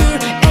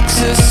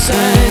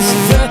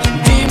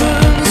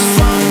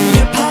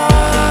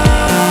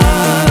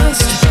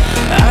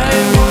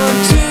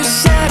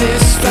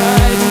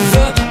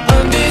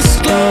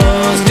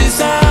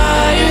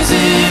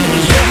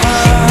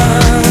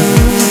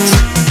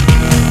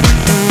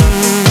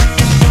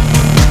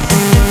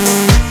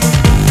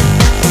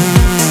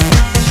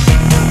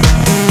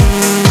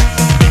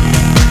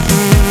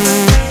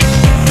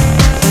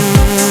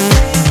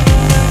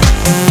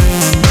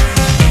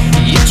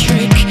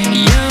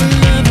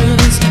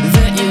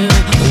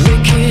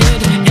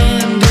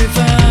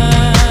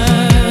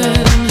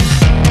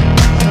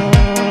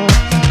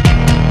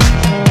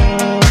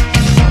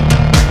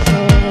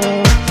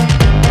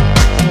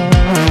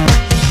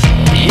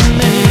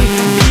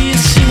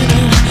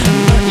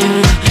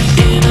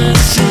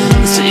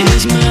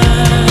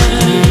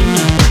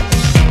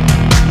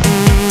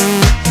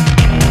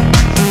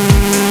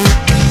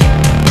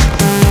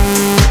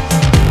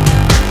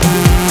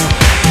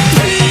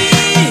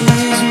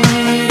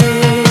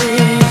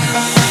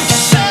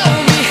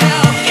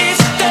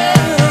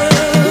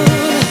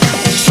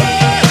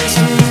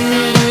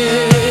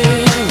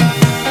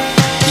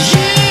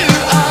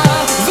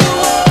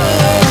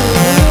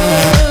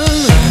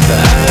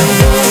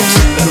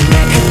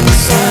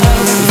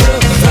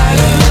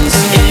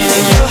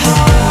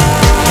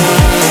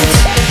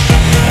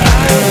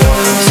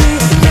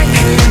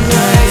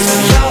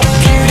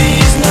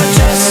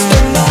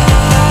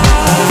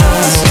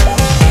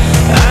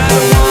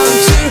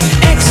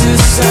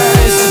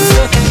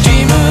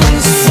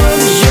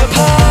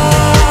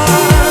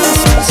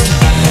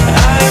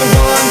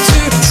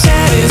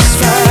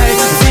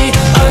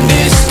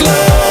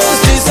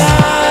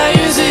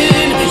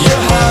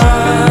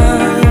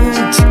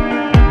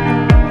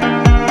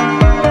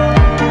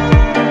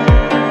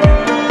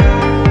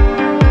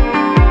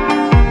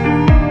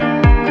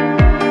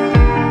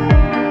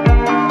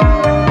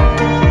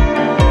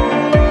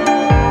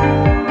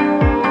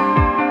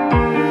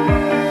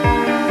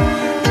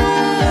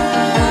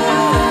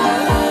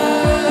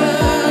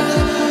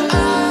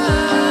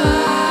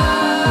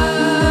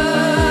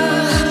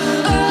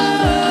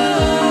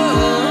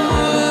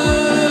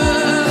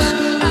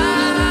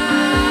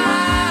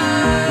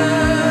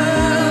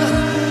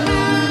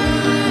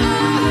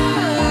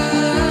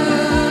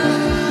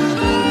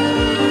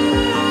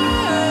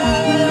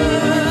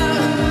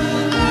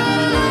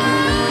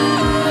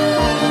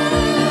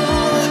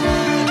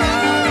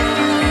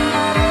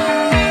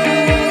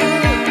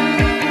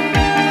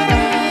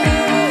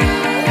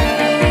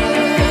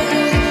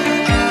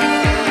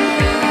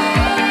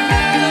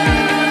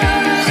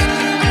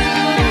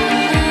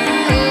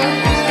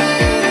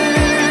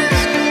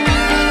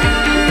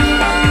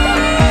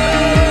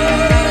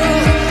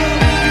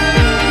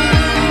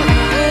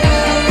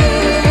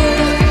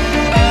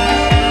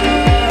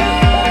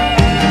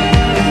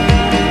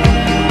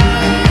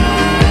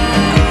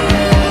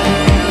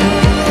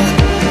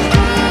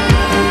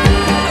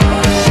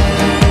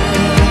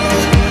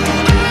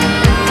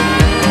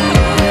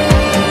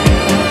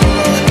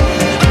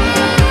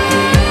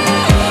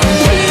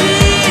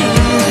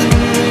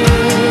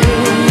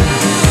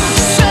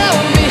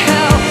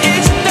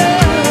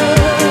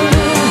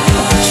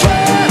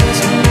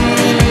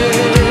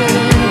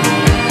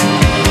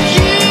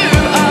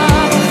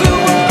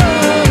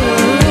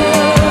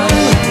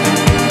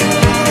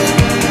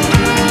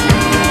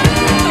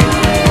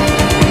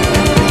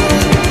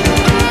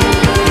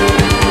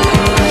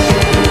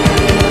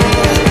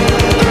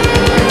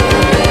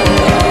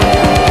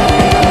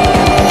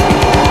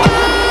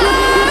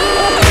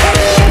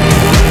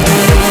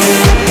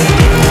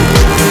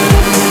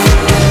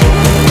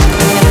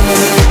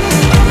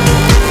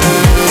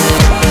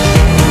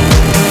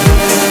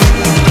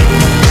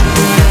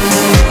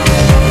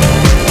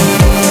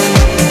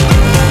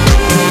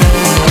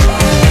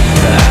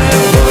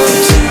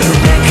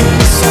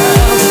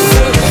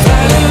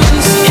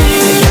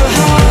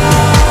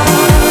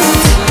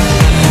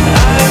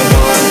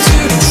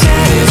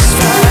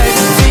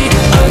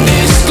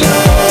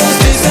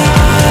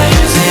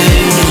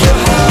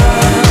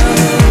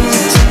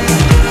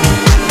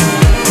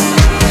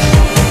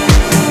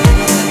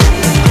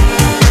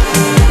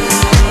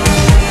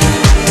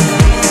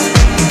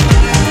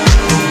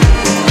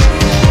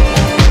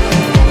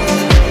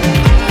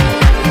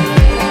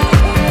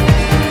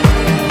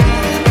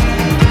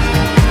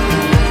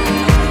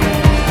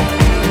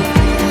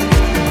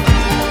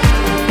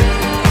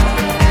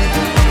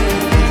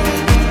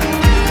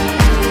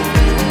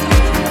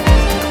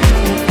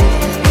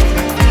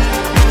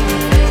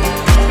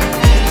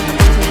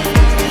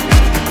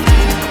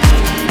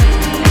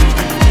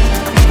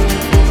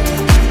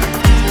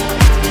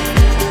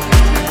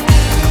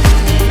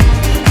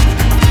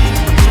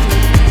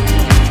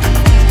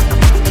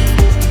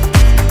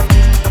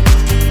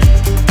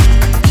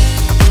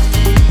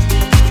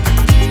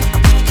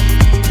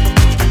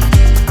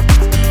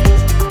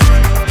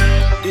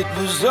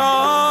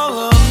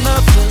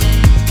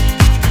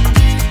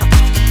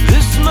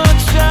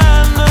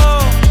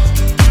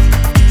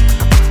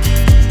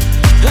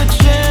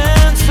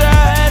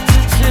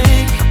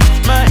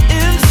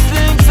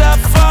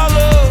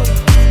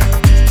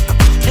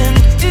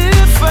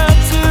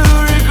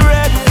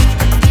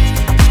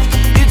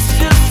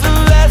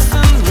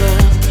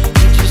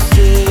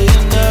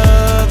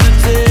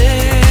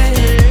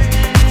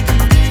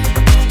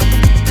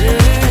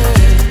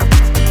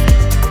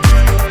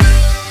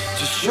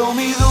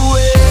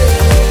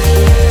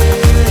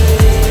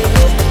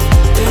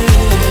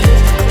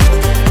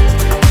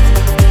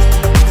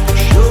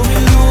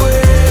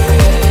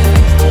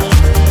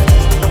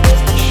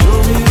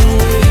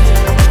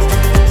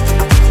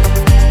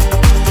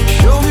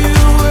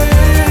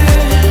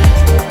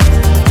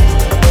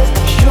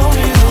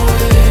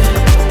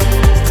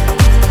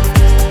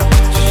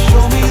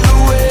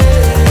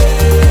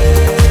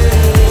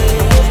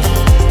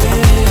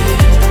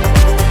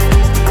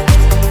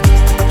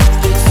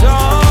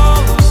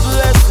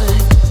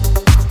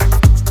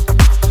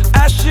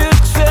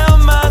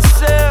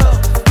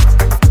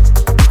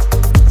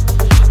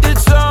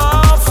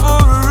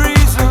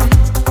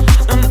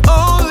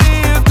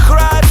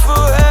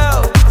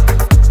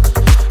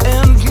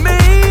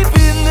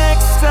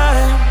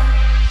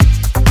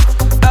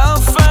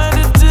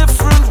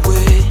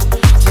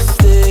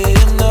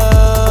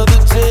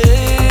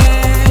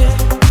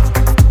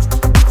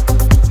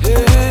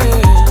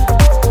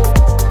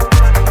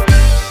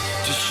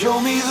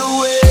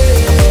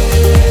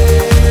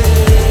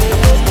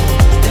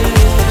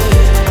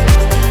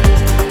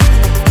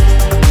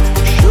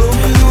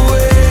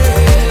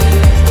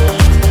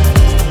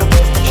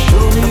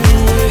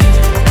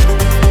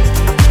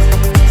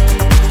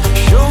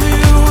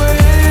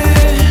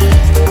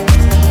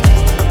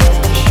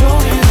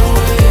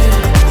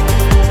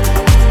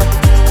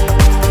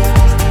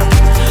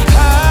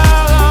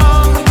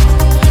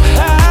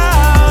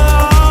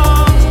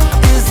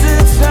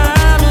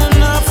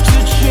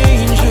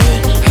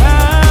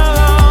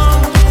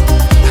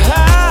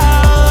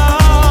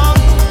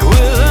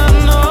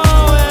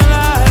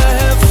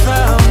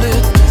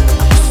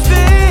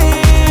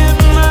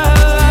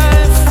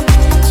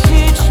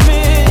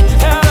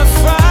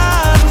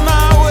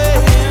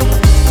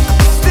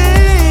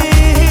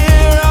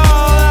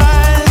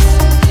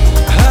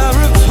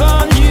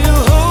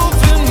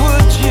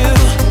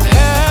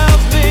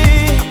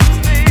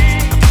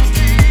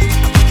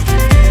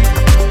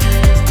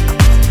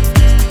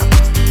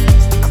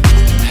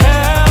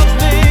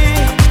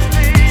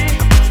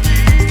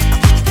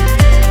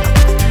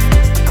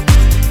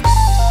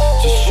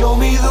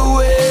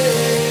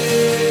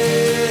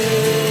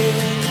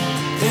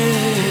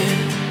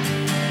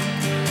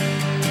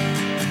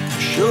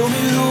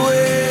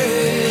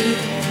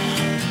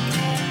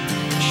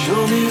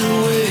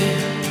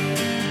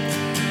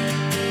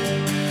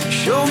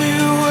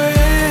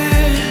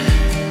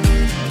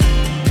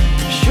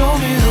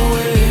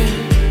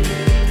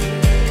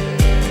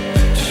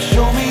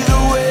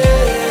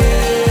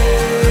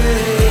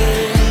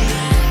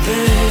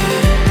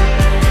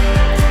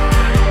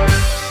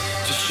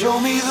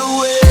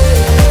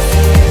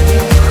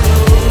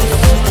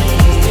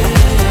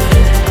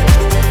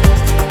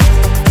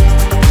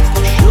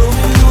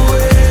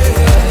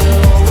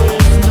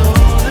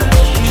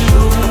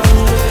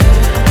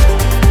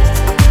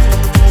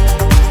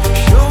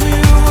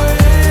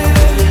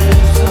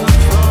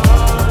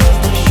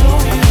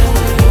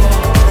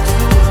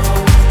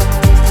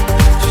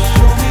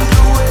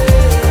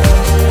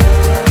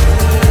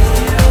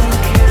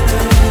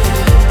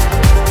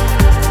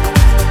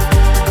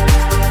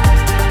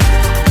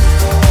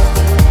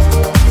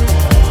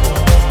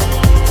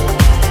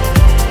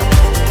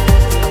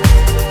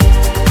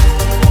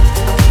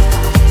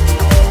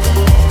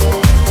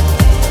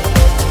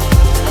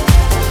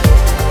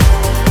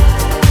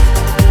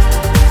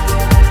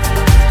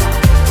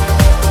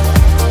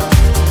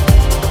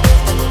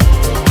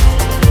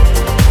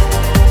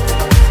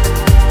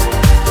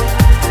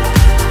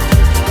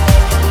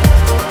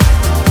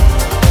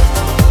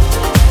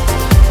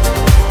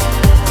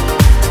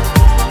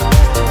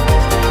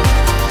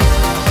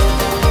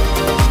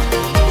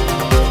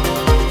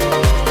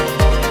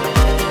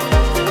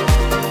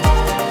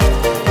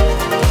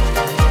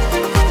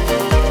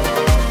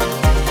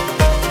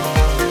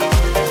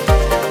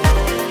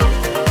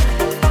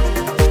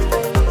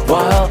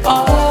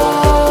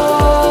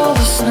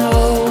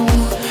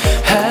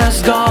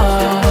has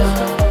gone,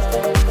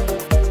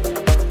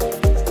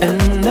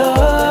 and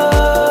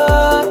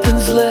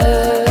nothing's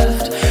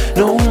left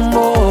no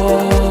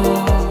more.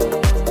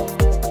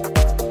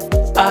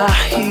 I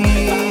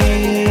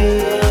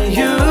hear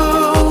you,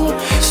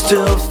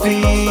 still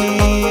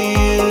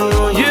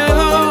feel you.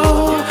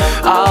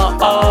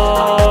 I'll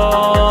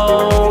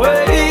always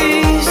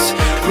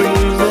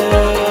remember.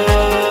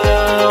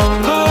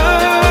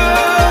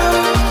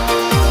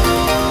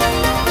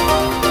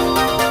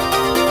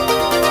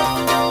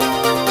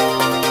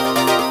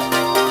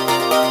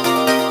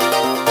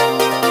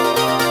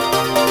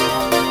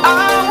 I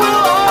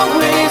will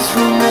always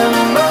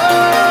remember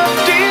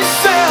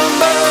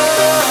December.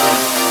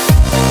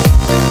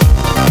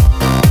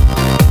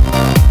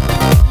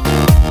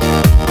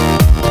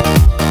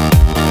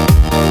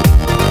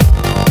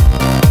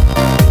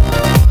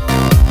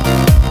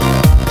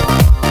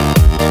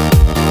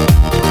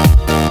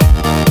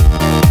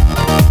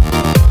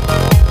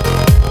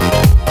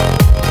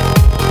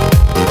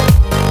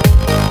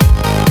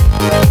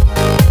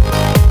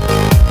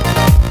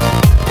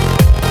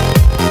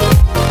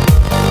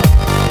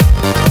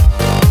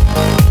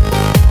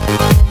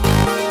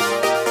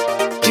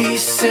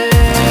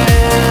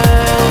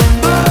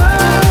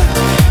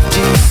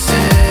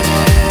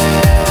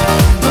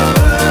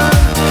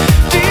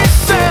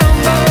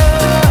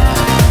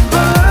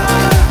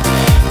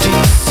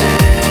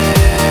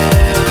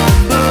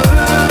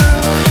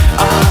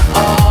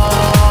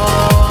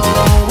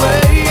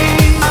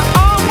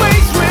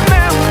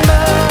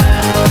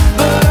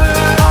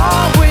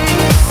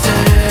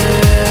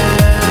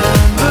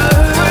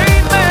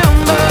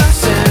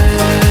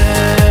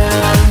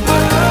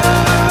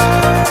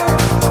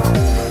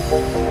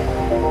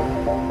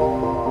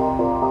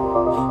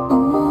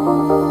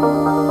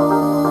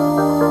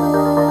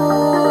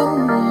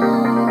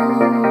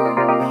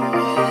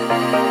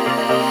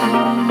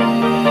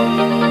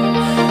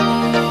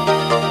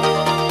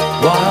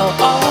 While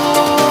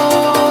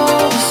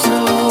all the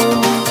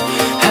snow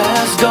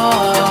has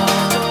gone,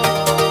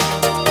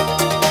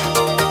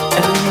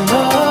 and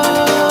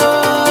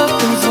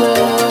nothing's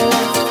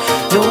left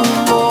no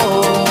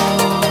more.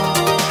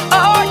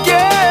 Oh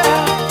yeah,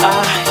 I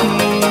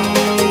hear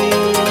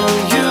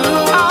you,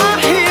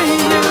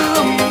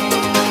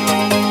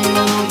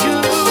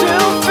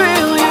 still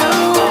feel you.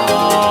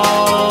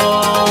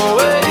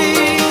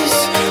 Always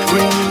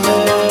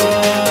remember.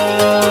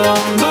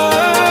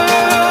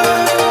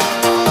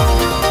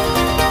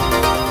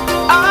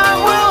 I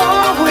will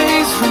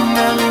always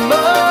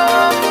remember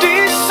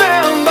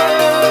December.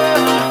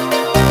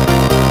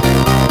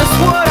 That's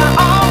what I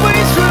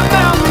always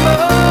remember.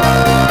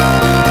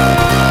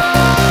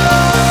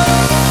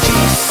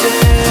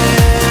 December,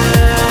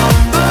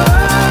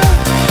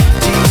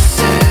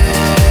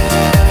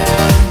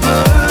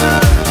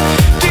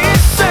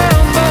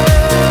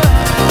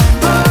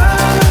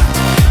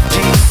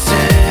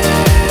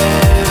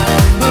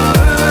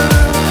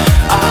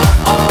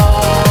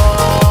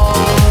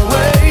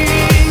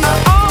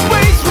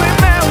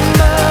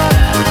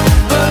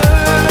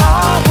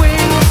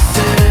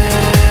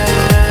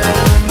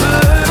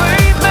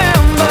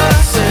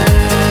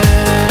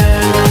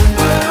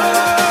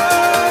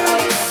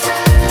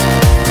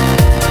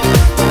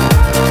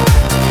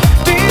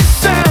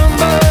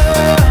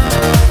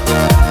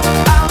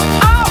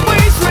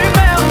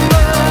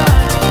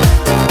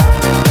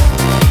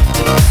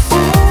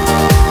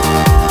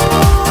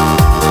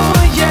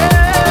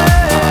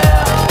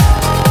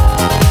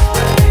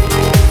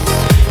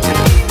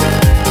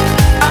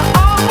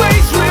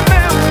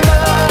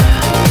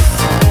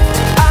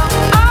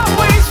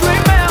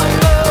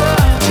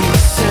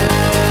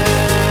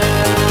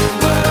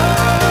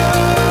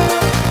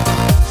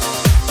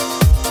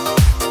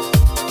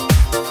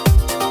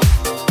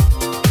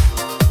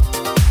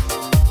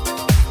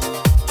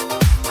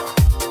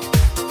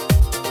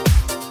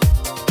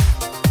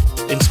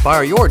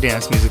 Inspire your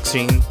dance music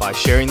scene by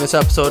sharing this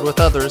episode with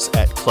others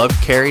at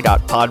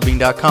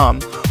clubcarry.podbean.com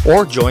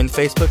or join the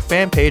Facebook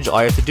fan page. All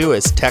you have to do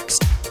is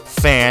text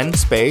fan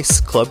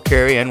space Club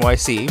Carry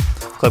NYC.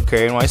 Club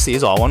Carry NYC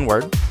is all one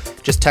word.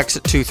 Just text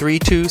it to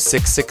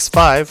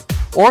 32665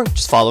 or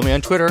just follow me on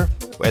Twitter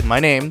with my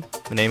name.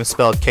 The name is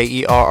spelled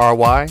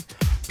KERRYPOYNTER.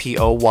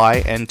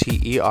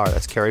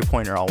 That's Carrie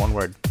Pointer, all one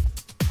word.